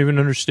 I don't even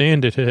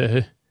understand it.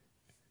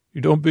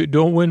 You're not going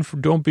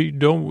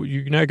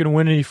to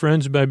win any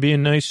friends by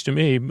being nice to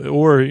me,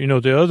 or,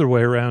 the other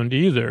way around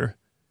either.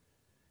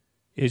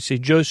 It's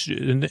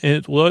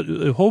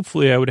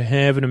hopefully I would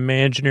have an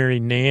imaginary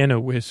Nana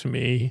with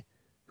me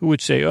who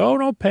would say, oh,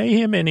 don't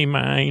pay him any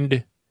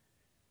mind.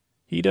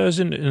 He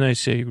doesn't. And I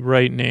say,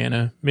 right,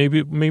 Nana,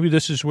 maybe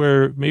this is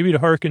maybe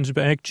it harkens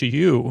back to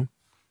you.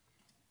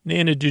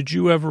 Nana, did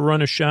you ever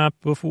run a shop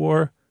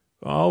before?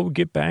 I'll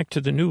get back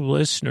to the new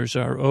listeners.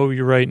 Oh,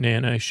 you're right,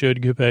 Nana. I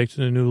should get back to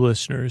the new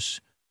listeners.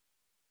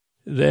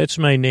 That's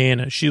my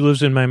Nana. She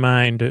lives in my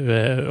mind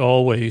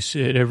always,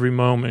 at every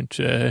moment.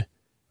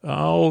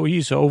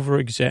 He's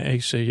over-exaggerating. I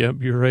say, yep,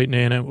 you're right,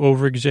 Nana.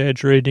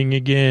 Over-exaggerating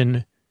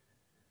again.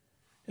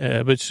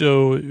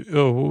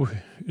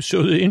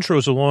 So the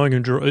intro's a long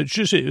intro. It's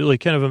just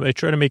like kind of, I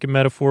try to make a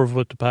metaphor of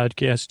what the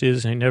podcast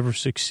is, and I never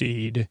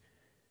succeed.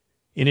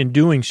 And in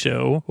doing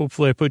so,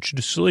 hopefully I put you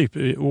to sleep.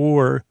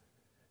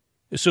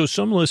 So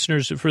some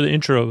listeners, for the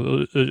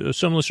intro,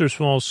 some listeners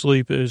fall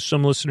asleep,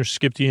 some listeners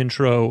skip the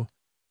intro.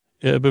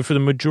 But for the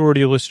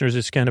majority of listeners,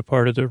 it's kind of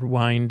part of their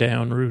wind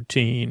down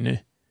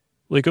routine.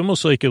 Like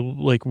almost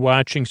like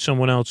watching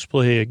someone else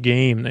play a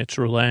game that's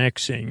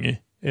relaxing.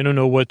 I don't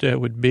know what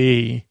that would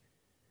be.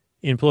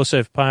 And plus,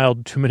 I've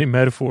piled too many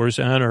metaphors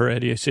on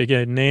already. I say, I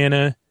got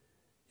Nana.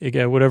 I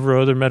got whatever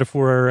other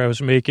metaphor I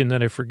was making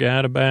that I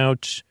forgot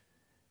about.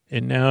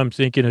 And now I'm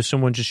thinking of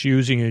someone just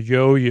using a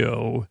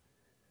yo-yo.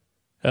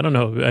 I don't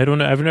know.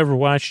 I've never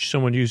watched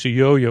someone use a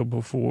yo-yo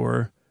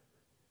before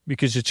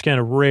because it's kind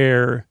of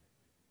rare.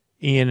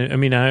 And I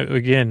mean,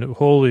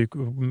 wholly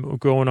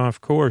going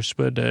off course,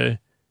 but the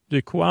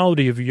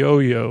quality of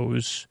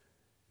yo-yos,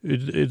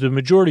 the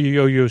majority of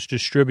yo-yos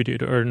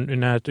distributed are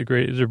not the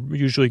great. They're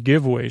usually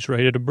giveaways,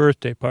 right, at a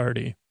birthday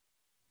party.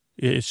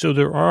 So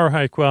there are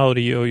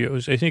high-quality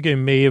yo-yos. I think I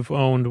may have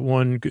owned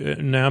one.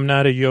 Now, I'm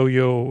not a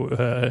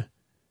yo-yo,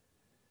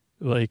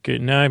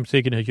 now I'm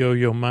thinking of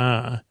Yo-Yo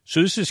Ma.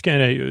 So this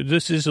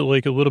is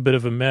like a little bit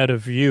of a meta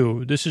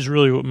view. This is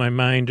really what my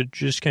mind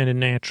just kind of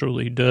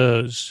naturally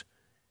does.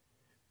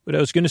 But I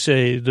was going to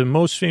say the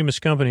most famous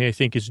company, I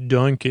think, is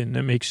Dunkin'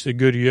 that makes the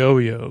good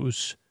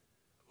yo-yos.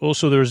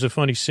 Also, there was a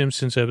funny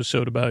Simpsons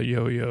episode about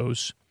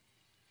yo-yos.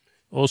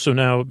 Also,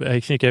 now I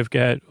think I've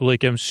got,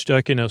 I'm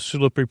stuck in a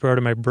slippery part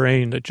of my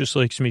brain that just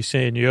likes me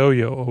saying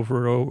yo-yo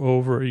over and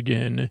over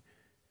again.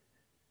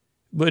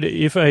 But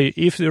if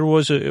there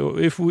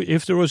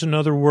was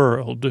another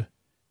world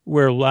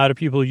where a lot of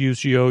people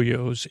use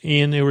yo-yos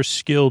and they were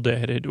skilled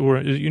at it,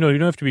 or, you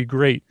don't have to be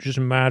great, just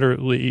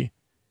moderately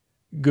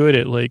good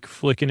at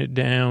flicking it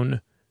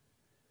down.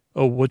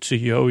 Oh, what's a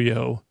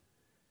yo-yo?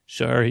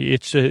 Sorry,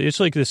 it's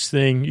like this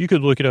thing. You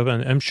could look it up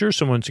I'm sure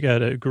someone's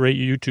got a great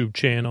YouTube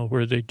channel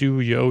where they do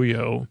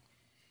yo-yo.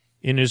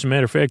 And as a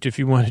matter of fact, if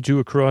you want to do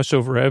a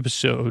crossover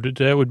episode,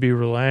 that would be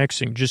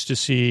relaxing just to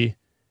see,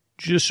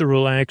 just a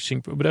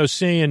relaxing. But I was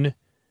saying,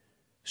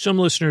 some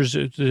listeners,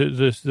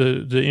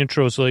 the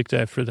intro's like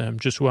that for them,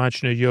 just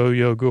watching a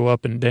yo-yo go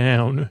up and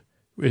down.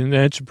 And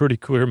that's a pretty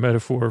clear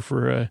metaphor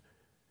for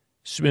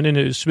spinning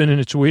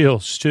its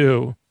wheels,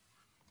 too.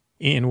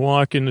 And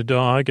walking the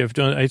dog.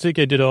 I think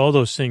I did all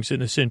those things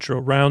in this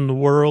intro. Round the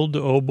world,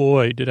 oh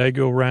boy, did I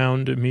go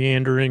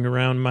meandering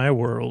around my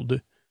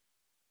world.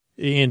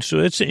 And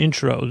so that's the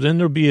intro. Then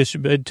there'll be a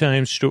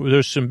bedtime story.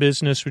 There's some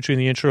business between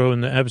the intro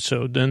and the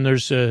episode. Then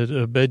there's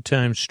a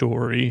bedtime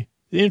story.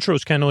 The intro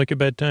is kind of like a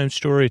bedtime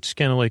story. It's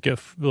kind of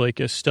like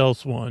a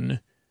stealth one.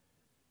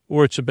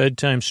 Or it's a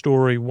bedtime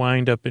story,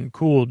 wind up and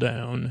cool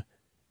down.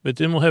 But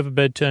then we'll have a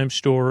bedtime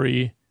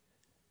story.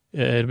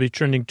 It'll be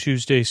Trending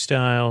Tuesday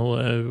style.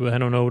 I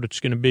don't know what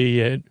it's going to be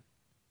yet.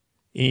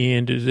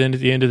 And then at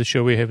the end of the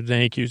show, we have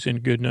thank yous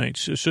and good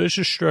nights. So that's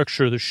the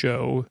structure of the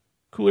show.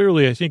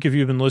 Clearly, I think if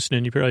you've been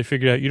listening, you probably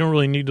figured out you don't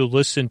really need to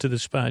listen to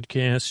this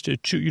podcast.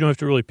 You don't have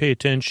to really pay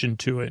attention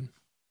to it.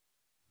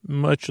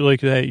 Much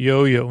like that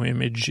yo-yo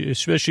image,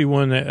 especially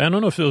one that, I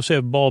don't know if those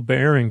have ball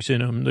bearings in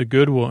them, the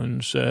good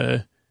ones,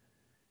 or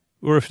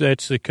if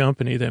that's the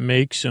company that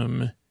makes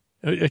them.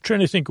 I'm trying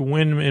to think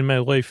when in my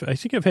life, I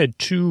think I've had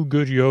 2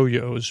 good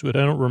yo-yos, but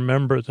I don't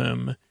remember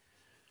them.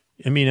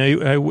 I mean,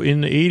 I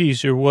in the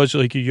 80s, there was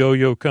like a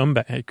yo-yo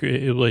comeback,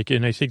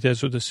 and I think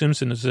that's what the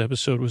Simpsons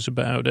episode was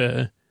about.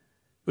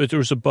 But there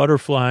was a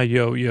butterfly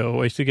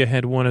yo-yo. I think I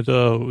had one of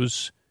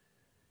those.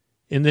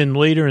 And then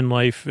later in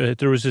life,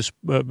 there was this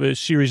a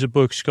series of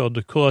books called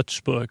the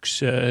Klutz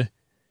books. And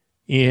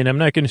I'm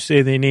not going to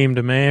say they named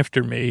them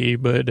after me,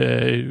 but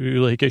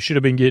I should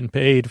have been getting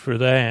paid for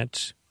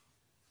that.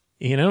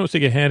 And I don't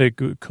think I had a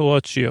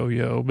Klutz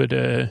yo-yo, but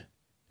I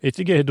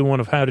think I had the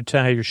one of how to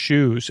tie your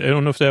shoes. I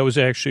don't know if that was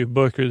actually a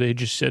book or they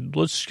just said,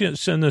 let's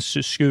send this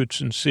to Scoots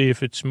and see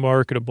if it's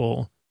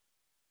marketable.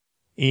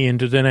 And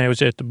then I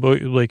was at the book,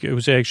 it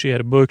was actually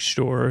at a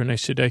bookstore, and I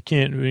said, I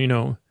can't,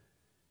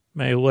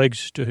 my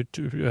legs,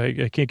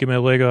 I can't get my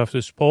leg off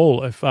this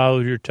pole. I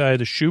followed your tie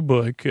the shoe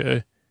book.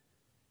 And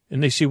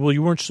they said, well,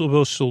 you weren't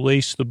supposed to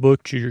lace the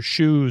book to your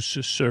shoes,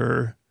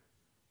 sir.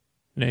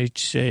 And I'd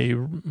say,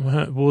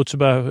 well, it's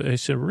about, I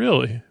said,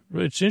 really?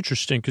 It's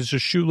interesting because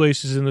there's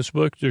shoelaces in this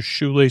book. There's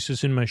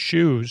shoelaces in my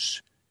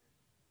shoes.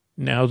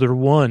 Now they're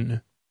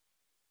one.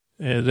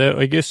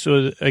 I guess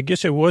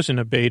I wasn't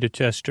a beta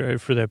tester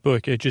for that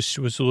book. I just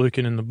was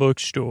looking in the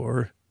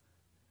bookstore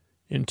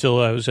until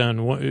I was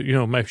on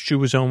one, my shoe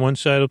was on one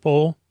side of the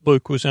pole,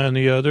 book was on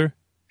the other,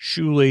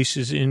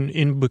 shoelaces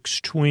in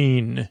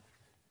between.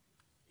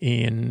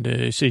 And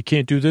I say, you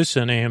can't do this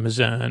on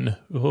Amazon.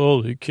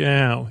 Holy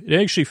cow. It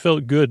actually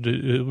felt good.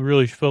 It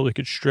really felt like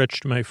it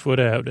stretched my foot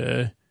out.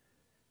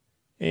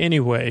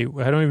 Anyway,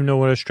 I don't even know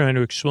what I was trying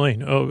to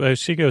explain. Oh, I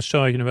think I was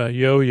talking about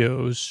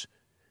yo-yos.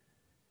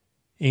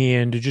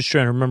 And just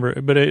trying to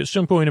remember. But at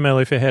some point in my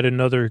life, I had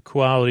another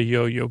quality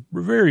yo-yo,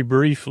 very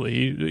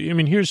briefly. I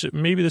mean,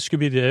 maybe this could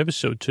be the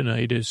episode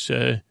tonight.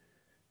 I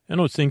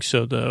don't think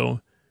so,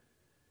 though.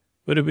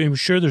 But I'm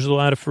sure there's a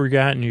lot of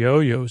forgotten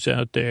yo-yos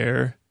out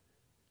there.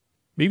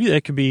 Maybe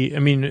that could be,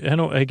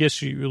 I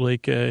guess you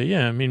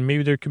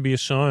maybe there could be a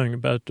song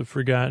about the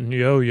forgotten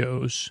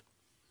yo-yos.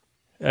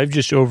 I've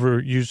just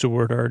overused the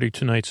word already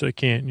tonight, so I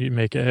can't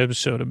make an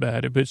episode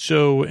about it. But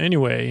so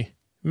anyway,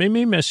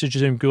 maybe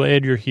messages, I'm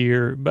glad you're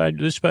here. But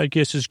this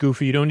podcast is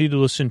goofy. You don't need to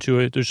listen to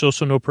it. There's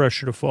also no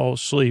pressure to fall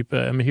asleep.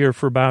 I'm here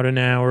for about an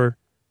hour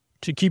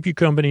to keep you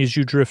company as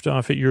you drift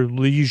off at your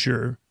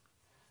leisure.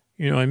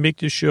 I make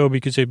this show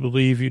because I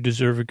believe you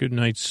deserve a good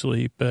night's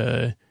sleep,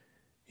 and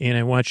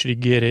I want you to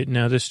get it.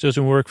 Now, this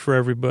doesn't work for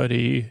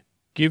everybody.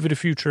 Give it a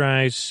few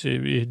tries,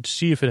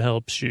 see if it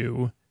helps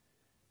you.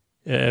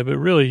 But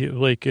really,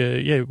 that's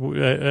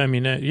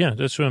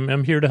what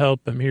I'm here to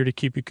help. I'm here to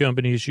keep you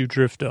company as you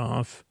drift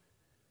off.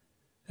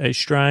 I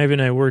strive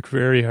and I work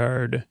very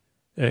hard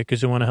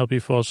because I want to help you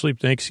fall asleep.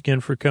 Thanks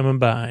again for coming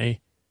by.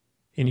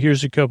 And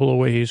here's a couple of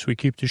ways we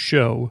keep the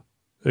show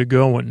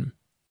going.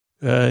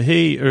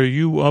 Hey, are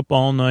you up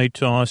all night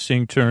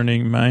tossing,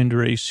 turning, mind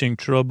racing,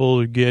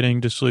 trouble getting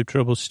to sleep,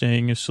 trouble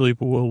staying asleep?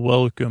 Well,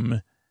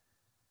 welcome.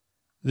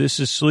 This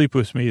is Sleep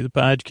With Me, the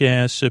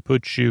podcast that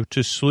puts you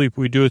to sleep.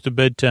 We do it the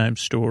bedtime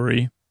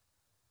story.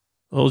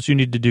 All you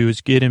need to do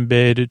is get in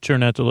bed,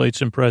 turn out the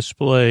lights, and press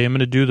play. I'm going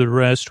to do the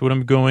rest. What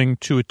I'm going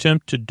to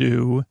attempt to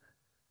do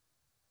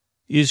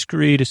is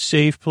create a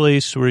safe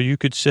place where you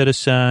could set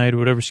aside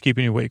whatever's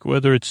keeping you awake,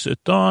 whether it's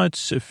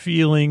thoughts,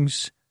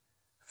 feelings,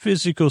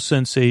 physical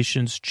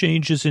sensations,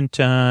 changes in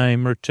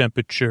time or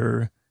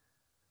temperature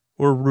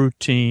or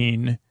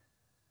routine.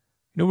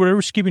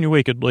 Whatever's keeping you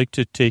awake, I'd like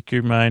to take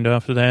your mind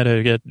off of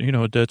that.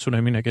 That's what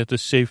I mean. I got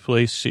this safe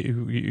place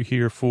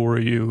here for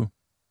you.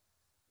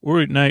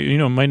 Or it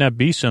might not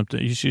be something.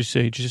 You should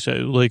say,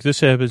 like this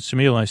happens to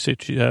me. And I say,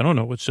 I don't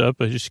know what's up.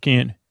 I just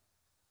can't.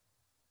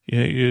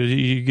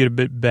 You get a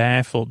bit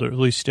baffled, or at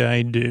least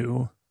I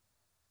do.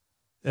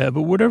 But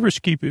whatever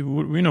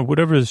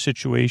the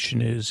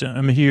situation is,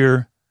 I'm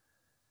here.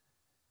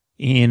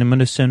 And I'm going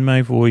to send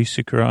my voice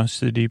across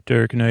the deep,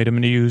 dark night. I'm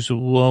going to use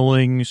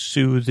lulling,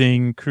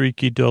 soothing,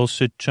 creaky,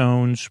 dulcet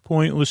tones,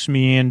 pointless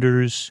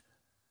meanders,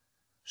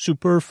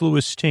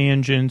 superfluous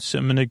tangents.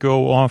 I'm going to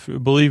go off,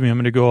 believe me, I'm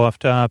going to go off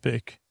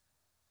topic.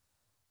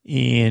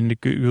 And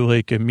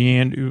like a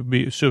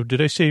meander. So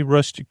did I say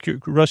rusty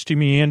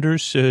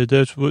meanders?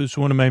 That was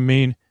one of my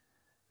main.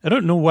 I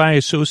don't know why I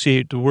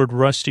associate the word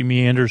rusty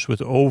meanders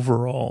with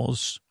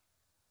overalls.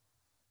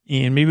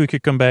 And maybe we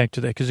could come back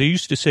to that, because I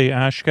used to say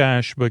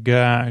Oshkosh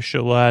Bagosh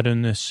a lot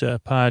in this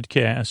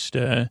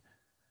podcast.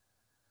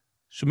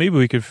 So maybe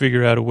we could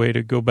figure out a way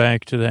to go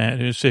back to that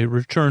and say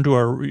return to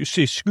our, you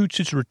see, Scoots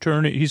is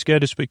returning. He's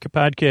got his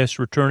podcast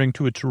returning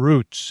to its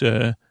roots.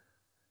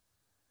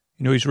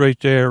 He's right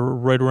there,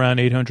 right around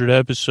 800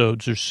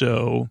 episodes or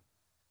so.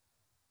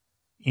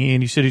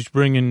 And he said he's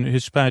bringing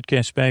his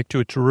podcast back to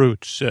its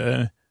roots.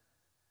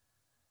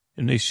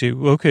 And they say,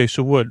 okay,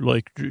 so what,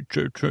 like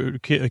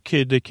a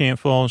kid that can't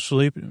fall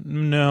asleep?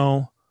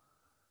 No.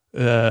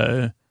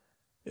 Grounded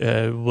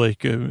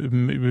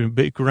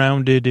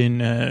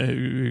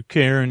in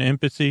care and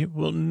empathy?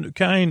 Well,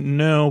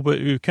 no,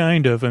 but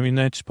kind of. I mean,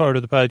 that's part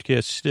of the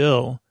podcast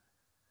still.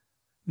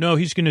 No,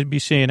 he's going to be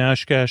saying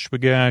Oshkosh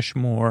Bagosh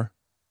more.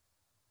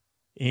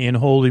 And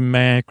holy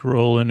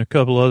mackerel and a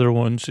couple other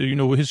ones.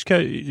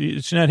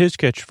 It's not his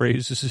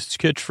catchphrase. His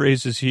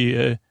catchphrase is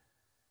he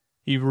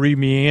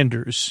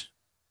re-meanders.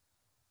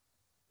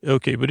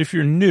 Okay, but if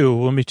you're new,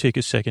 let me take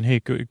a second. Hey,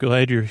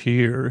 glad you're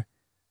here.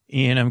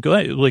 And I'm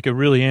glad, I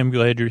really am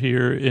glad you're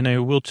here. And I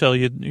will tell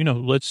you,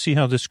 let's see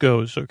how this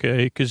goes,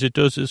 okay? Because this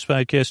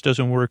podcast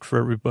doesn't work for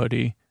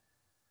everybody.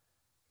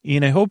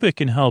 And I hope it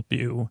can help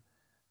you.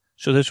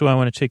 So that's why I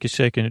want to take a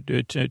second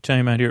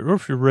time out here. Or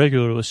if you're a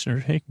regular listener,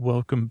 hey,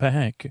 welcome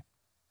back.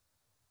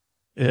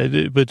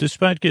 But this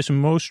podcast,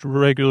 most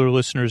regular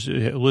listeners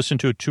listen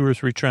to it 2 or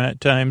 3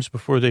 times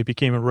before they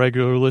became a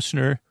regular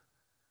listener,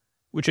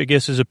 which I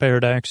guess is a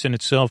paradox in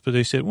itself. But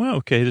they said, well,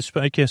 okay, this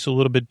podcast is a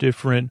little bit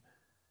different.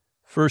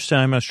 First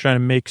time I was trying to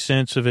make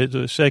sense of it.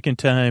 The second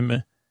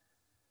time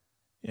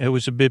I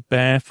was a bit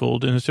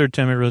baffled. And the third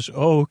time I realized,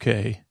 oh,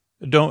 okay,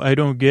 I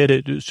don't get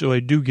it, so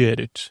I do get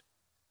it.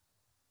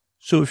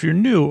 So if you're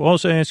new, all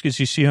I ask is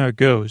you see how it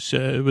goes.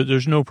 But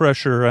there's no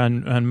pressure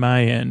on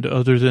my end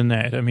other than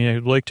that. I mean,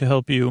 I'd like to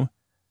help you.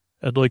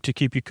 I'd like to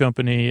keep you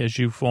company as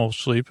you fall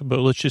asleep. But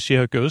let's just see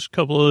how it goes. A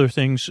couple other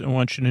things I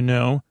want you to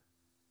know.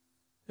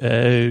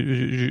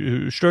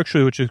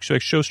 Structurally, what you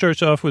expect. Show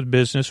starts off with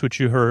business,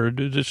 which you heard.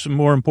 This is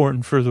more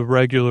important for the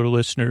regular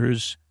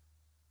listeners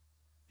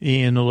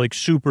and the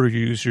super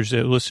users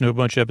that listen to a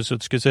bunch of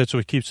episodes, because that's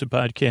what keeps the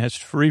podcast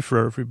free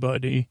for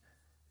everybody.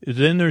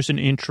 Then there's an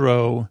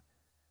intro.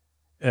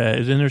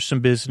 Then there's some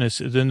business.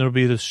 Then there'll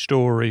be the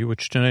story,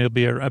 which tonight will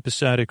be our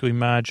episodically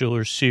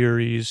modular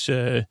series,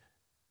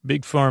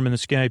 Big Farm in the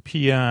Sky,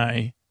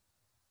 PI.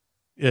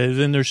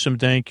 Then there's some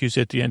thank yous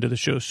at the end of the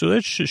show. So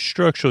that's just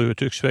structurally what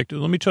to expect.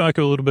 Let me talk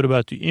a little bit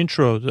about the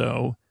intro,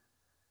 though,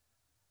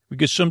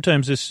 Because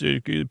sometimes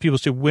people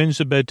say, when's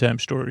the bedtime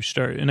story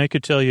start? And I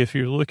could tell you, if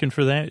you're looking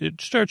for that,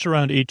 it starts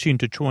around 18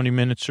 to 20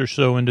 minutes or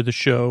so into the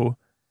show.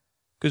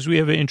 Because we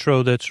have an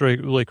intro that's right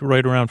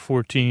around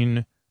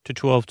 14 to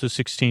 12 to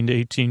 16 to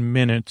 18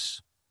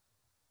 minutes,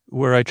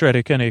 where I try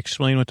to kind of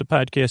explain what the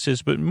podcast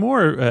is, but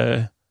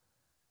more,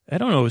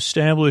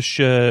 establish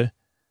a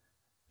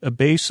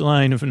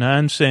baseline of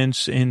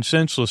nonsense and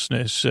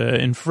senselessness,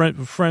 and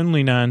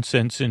friendly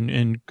nonsense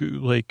and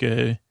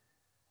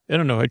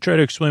I try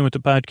to explain what the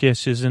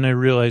podcast is, and I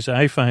realize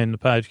I find the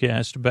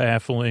podcast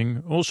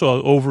baffling. Also,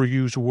 I'll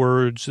overuse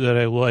words that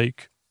I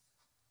like.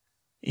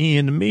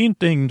 And the main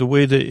thing, the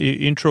way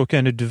the intro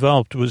kind of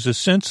developed, was a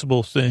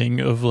sensible thing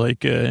of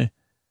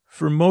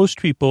for most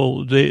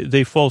people,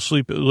 they fall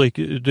asleep,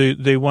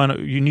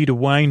 you need a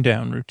wind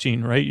down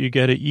routine, right? You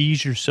got to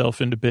ease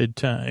yourself into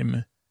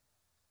bedtime.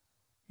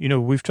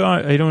 We've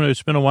talked, I don't know,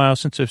 it's been a while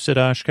since I've said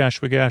Oshkosh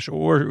Bagosh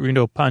or,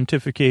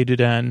 pontificated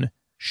on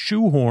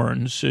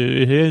shoehorns.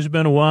 It has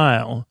been a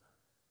while.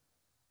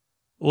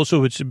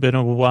 Also, it's been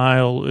a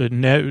while.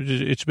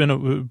 This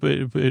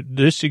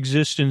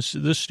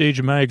stage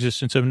of my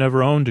existence, I've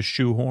never owned a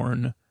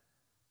shoehorn.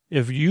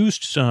 I've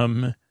used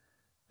some,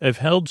 I've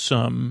held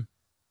some,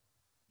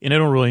 and I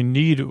don't really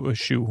need a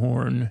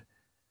shoehorn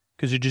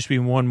because it'd just be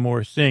one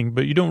more thing.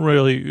 But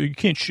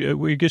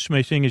I guess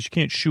my thing is you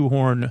can't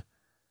shoehorn.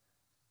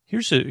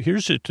 Here's a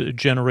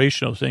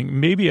generational thing.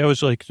 Maybe I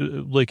was like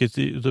at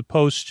the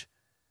post,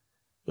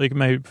 like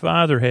my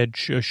father had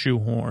a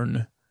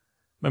shoehorn.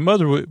 My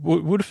mother,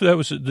 what if that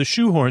was the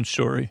shoehorn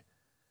story?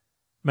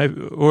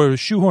 Or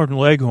shoehorn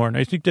leghorn.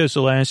 I think that's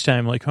the last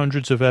time, like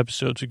hundreds of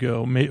episodes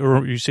ago.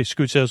 Or you say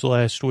Scoot says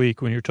last week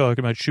when you're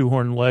talking about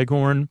shoehorn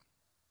leghorn.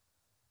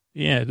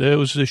 Yeah, that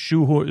was the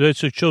shoehorn.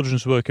 That's a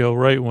children's book I'll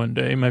write one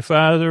day. My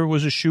father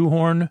was a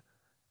shoehorn.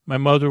 My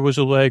mother was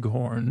a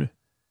leghorn.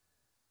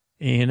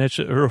 And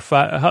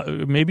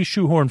maybe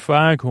shoehorn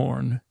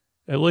foghorn.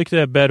 I like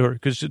that better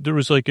because there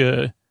was like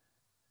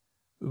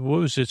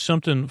what was it?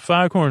 Something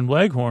foghorn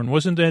leghorn.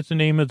 Wasn't that the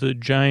name of the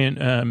giant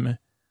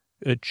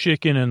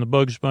chicken in the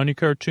Bugs Bunny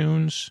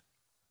cartoons?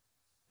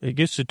 I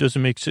guess it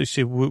doesn't make sense.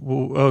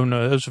 Oh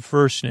no, that was the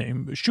first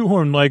name.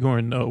 Shoehorn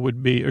leghorn though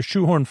would be, or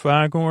shoehorn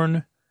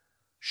foghorn.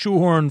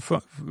 Shoehorn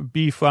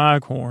be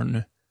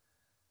foghorn.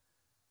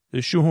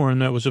 The shoehorn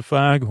that was a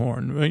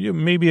foghorn.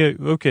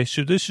 Okay,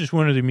 so this is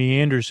one of the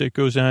meanders that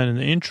goes on in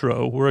the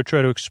intro where I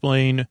try to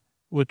explain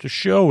what the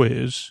show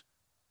is.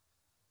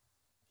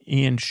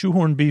 And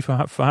shoehorn beef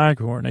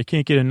foghorn. I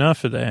can't get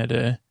enough of that.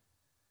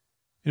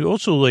 It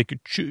also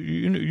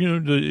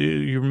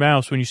your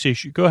mouth when you say,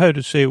 go ahead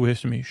and say it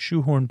with me.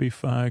 Shoehorn beef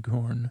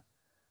foghorn.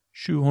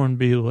 Shoehorn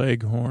be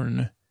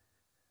leghorn.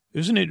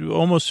 Isn't it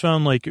almost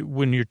sound like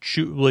when you're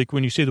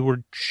when you say the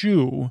word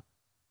chew,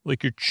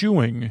 like you're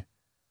chewing,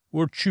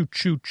 or chew,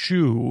 chew,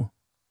 chew.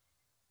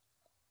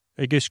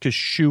 I guess because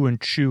shoe and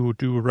chew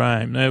do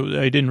rhyme.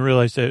 I didn't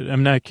realize that.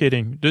 I'm not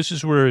kidding. This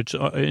is where it's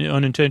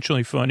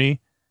unintentionally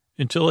funny.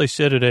 Until I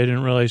said it, I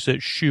didn't realize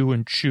that shoe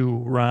and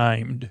chew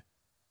rhymed.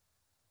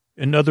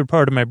 Another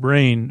part of my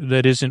brain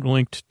that isn't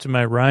linked to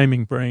my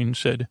rhyming brain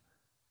said,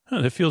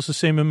 that feels the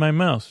same in my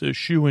mouth.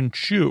 Shoe and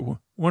chew.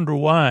 Wonder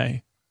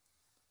why.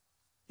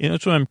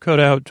 That's why I'm cut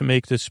out to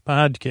make this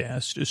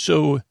podcast.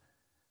 So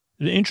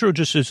the intro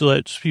just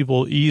lets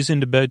people ease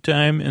into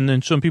bedtime, and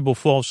then some people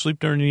fall asleep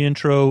during the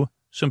intro.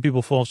 Some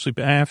people fall asleep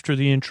after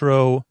the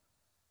intro.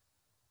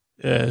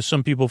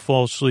 Some people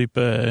fall asleep,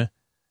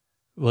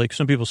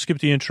 some people skip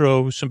the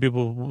intro. Some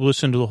people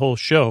listen to the whole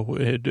show.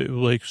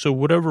 So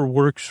whatever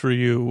works for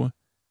you,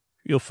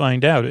 you'll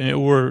find out.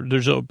 Or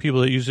there's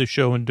people that use the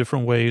show in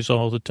different ways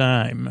all the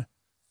time.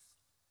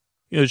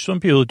 Some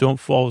people don't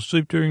fall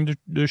asleep during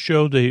the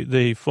show.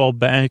 They fall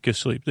back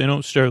asleep. They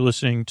don't start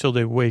listening until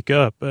they wake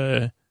up.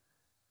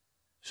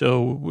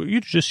 So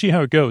you just see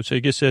how it goes. I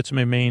guess that's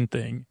my main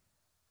thing.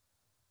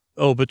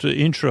 Oh, but the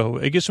intro.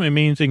 I guess my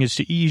main thing is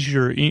to ease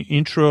your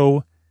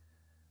intro.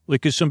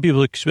 Because some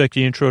people expect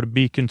the intro to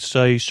be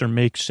concise or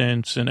make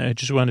sense. And I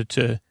just wanted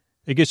to,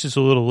 I guess it's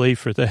a little late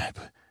for that.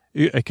 But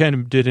I kind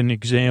of did an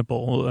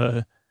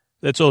example.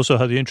 That's also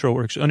how the intro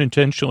works.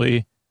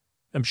 Unintentionally,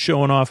 I'm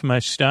showing off my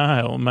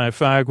style, my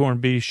foghorn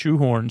bee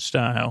shoehorn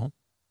style.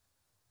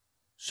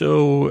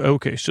 So,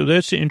 okay, so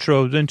that's the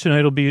intro. Then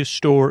tonight will be the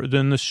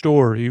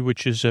story,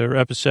 which is a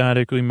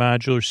episodically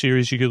modular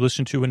series you could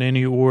listen to in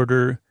any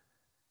order.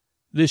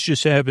 This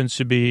just happens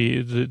to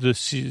be the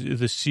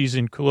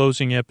season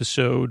closing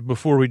episode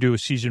before we do a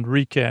season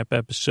recap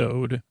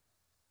episode.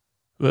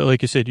 But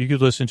like I said, you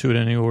could listen to it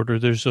in any order.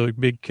 There's a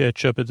big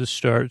catch up at the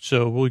start,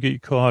 so we'll get you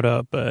caught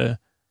up.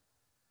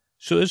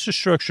 So it's a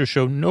structure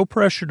show. No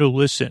pressure to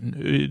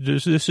listen.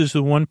 This is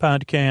the one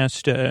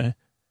podcast,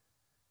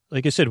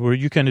 like I said, where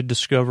you kind of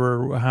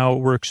discover how it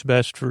works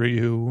best for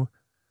you.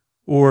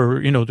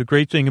 Or, the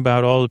great thing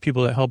about all the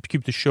people that help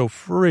keep the show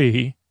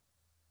free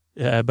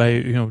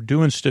by,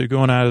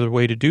 going out of their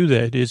way to do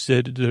that is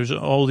that there's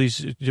all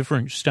these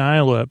different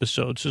style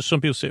episodes. So some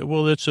people say,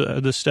 well, that's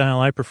the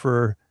style I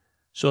prefer,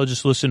 so I'll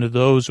just listen to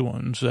those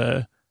ones.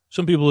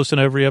 Some people listen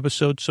to every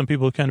episode. Some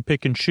people kind of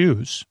pick and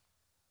choose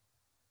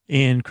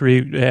and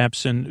create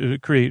apps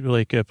and create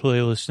like a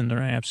playlist in their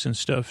apps and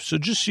stuff. So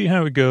just see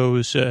how it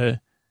goes.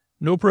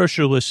 No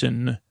pressure to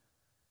listen.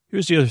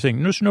 Here's the other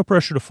thing. There's no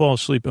pressure to fall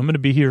asleep. I'm going to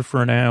be here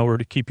for an hour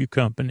to keep you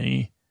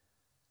company.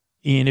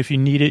 And if you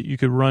need it, you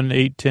could run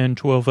 8, 10,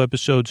 12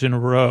 episodes in a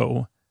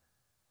row.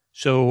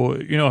 So,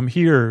 I'm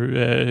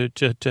here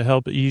to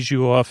help ease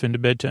you off into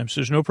bedtime.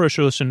 So there's no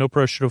pressure to listen, no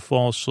pressure to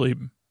fall asleep.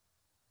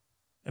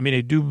 I mean,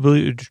 I do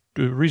believe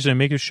the reason I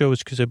make a show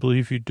is because I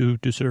believe you do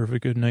deserve a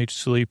good night's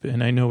sleep,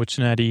 and I know it's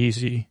not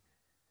easy.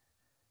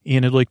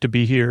 And I'd like to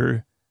be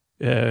here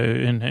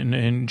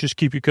and just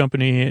keep you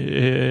company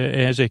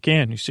as I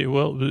can. You say,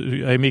 well,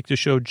 I make the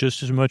show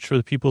just as much for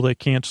the people that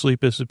can't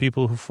sleep as the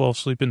people who fall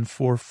asleep in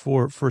first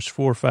 4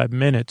 or 5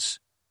 minutes.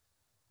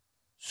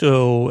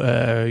 So,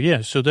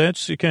 so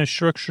that's the kind of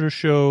structure of the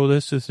show.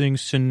 That's the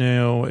things to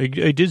know. I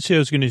did say I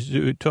was going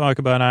to talk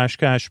about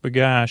Oshkosh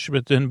Bagosh,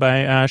 but then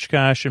by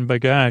Oshkosh and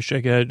Bagosh, I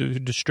got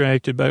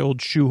distracted by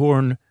old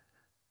Shoehorn,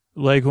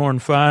 Leghorn,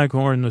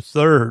 Foghorn the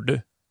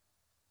Third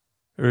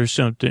or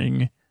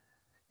something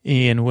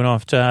and went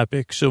off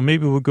topic. So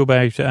maybe we'll go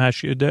back to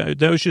Oshkosh.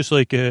 That was just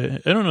like I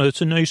don't know,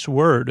 it's a nice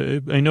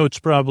word. I know it's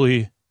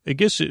probably, I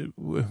guess, I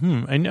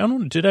don't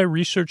know, did I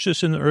research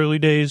this in the early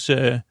days?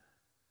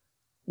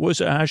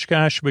 Was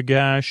Oshkosh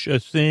Bagosh a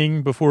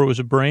thing before it was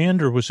a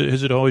brand, or has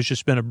it always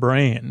just been a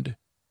brand?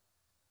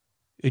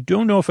 I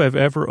don't know if I've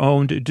ever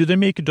owned. Do they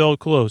make adult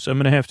clothes? I'm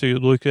going to have to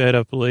look that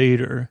up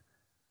later.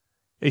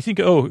 I think,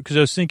 because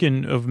I was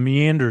thinking of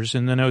meanders,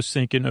 and then I was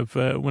thinking of,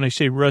 when I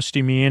say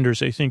rusty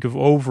meanders, I think of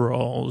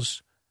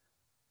overalls.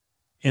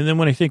 And then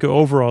when I think of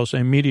overalls, I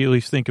immediately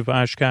think of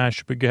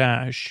Oshkosh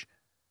Bagosh.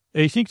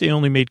 I think they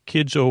only made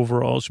kids'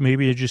 overalls,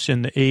 maybe just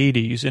in the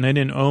 80s, and I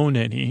didn't own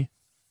any.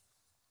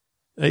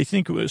 I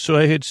think, so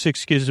I had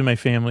 6 kids in my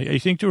family. I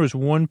think there was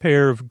one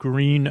pair of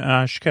green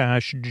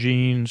Oshkosh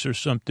jeans or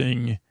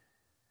something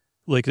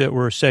like that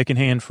were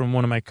secondhand from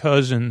one of my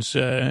cousins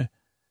in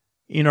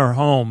our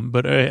home,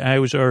 but I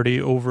was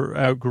already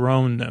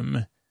outgrown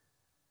them.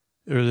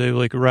 Or they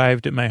like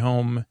arrived at my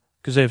home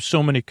because I have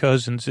so many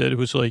cousins that it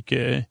was like,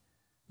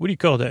 what do you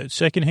call that?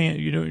 Secondhand,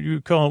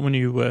 you call it when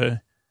you,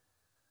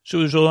 so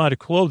there's a lot of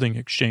clothing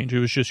exchange. It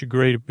was just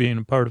great of being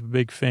a part of a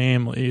big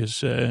family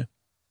is,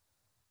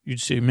 you'd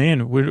say,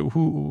 man,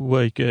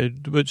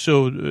 but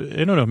so,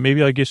 I don't know,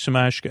 maybe I get some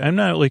I'm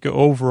not like an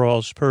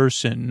overalls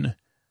person,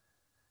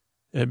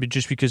 but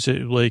just because I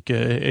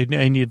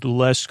need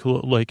less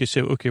clothes, like I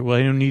say, okay, well,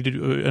 I don't need,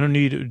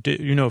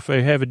 if I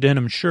have a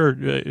denim shirt,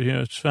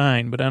 it's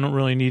fine, but I don't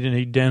really need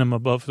any denim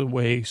above the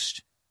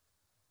waist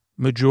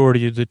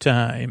majority of the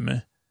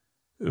time.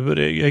 But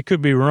I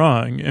could be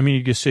wrong. I mean,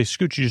 you could say,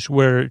 Scoot, you just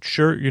wear a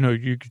shirt.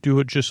 You could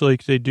do it just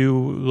like they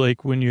do,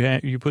 like when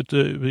you put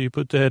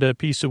that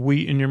piece of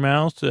wheat in your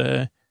mouth,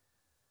 the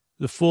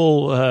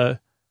full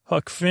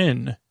Huck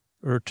Finn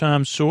or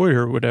Tom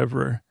Sawyer or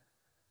whatever.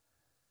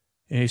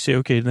 And you say,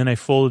 okay, then I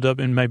fold it up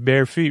in my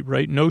bare feet,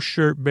 right? No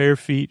shirt, bare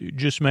feet,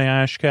 just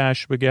my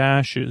Oshkosh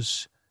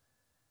Bagoshes.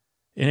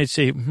 And I'd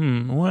say,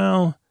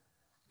 well,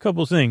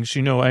 couple things,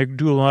 I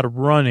do a lot of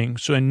running,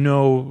 so I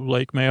know,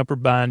 like, my upper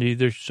body,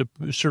 there's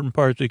a certain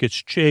part that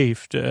gets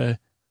chafed, and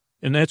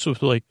that's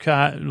with, like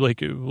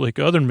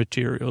other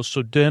materials,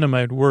 so denim,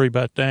 I'd worry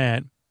about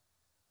that.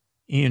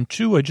 And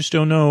 2, I just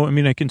don't know, I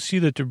mean, I can see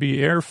that there'd be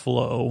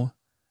airflow.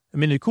 I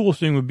mean, the cool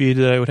thing would be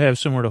that I would have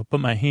somewhere to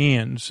put my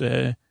hands,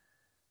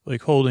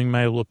 like holding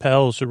my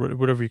lapels or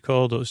whatever you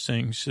call those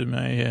things,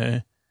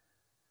 my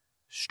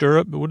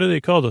stirrup, what do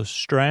they call those,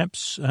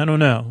 straps? I don't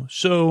know.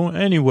 So,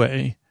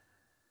 anyway,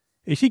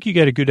 I think you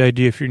got a good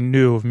idea if you're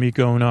new of me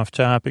going off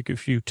topic a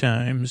few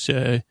times.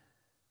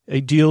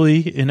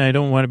 Ideally, and I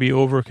don't want to be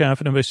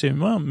overconfident by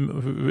saying, well,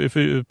 if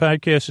a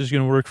podcast is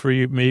going to work for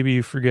you, maybe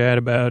you forgot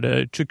about,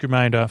 took your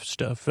mind off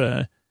stuff.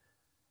 And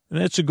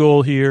that's a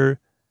goal here.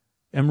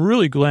 I'm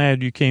really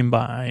glad you came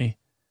by.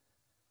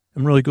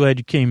 I'm really glad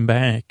you came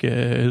back,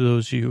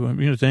 those of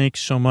you.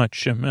 Thanks so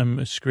much.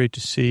 It's great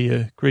to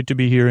see, great to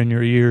be here in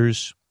your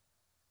ears.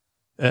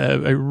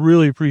 I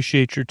really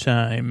appreciate your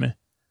time.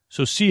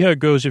 So see how it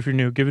goes if you're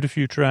new. Give it a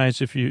few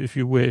tries if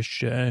you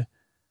wish. But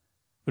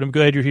I'm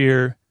glad you're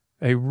here.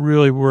 I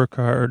really work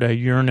hard. I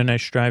yearn and I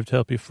strive to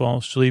help you fall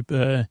asleep.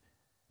 And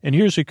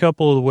here's a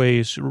couple of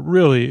ways.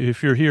 Really,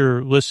 if you're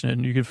here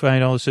listening, you can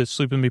find all this at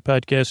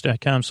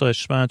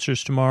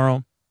sleepwithmepodcast.com/sponsors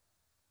tomorrow.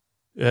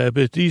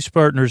 But these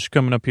partners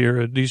coming up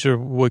here, these are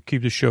what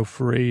keep the show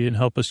free and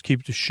help us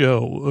keep the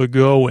show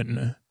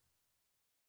going.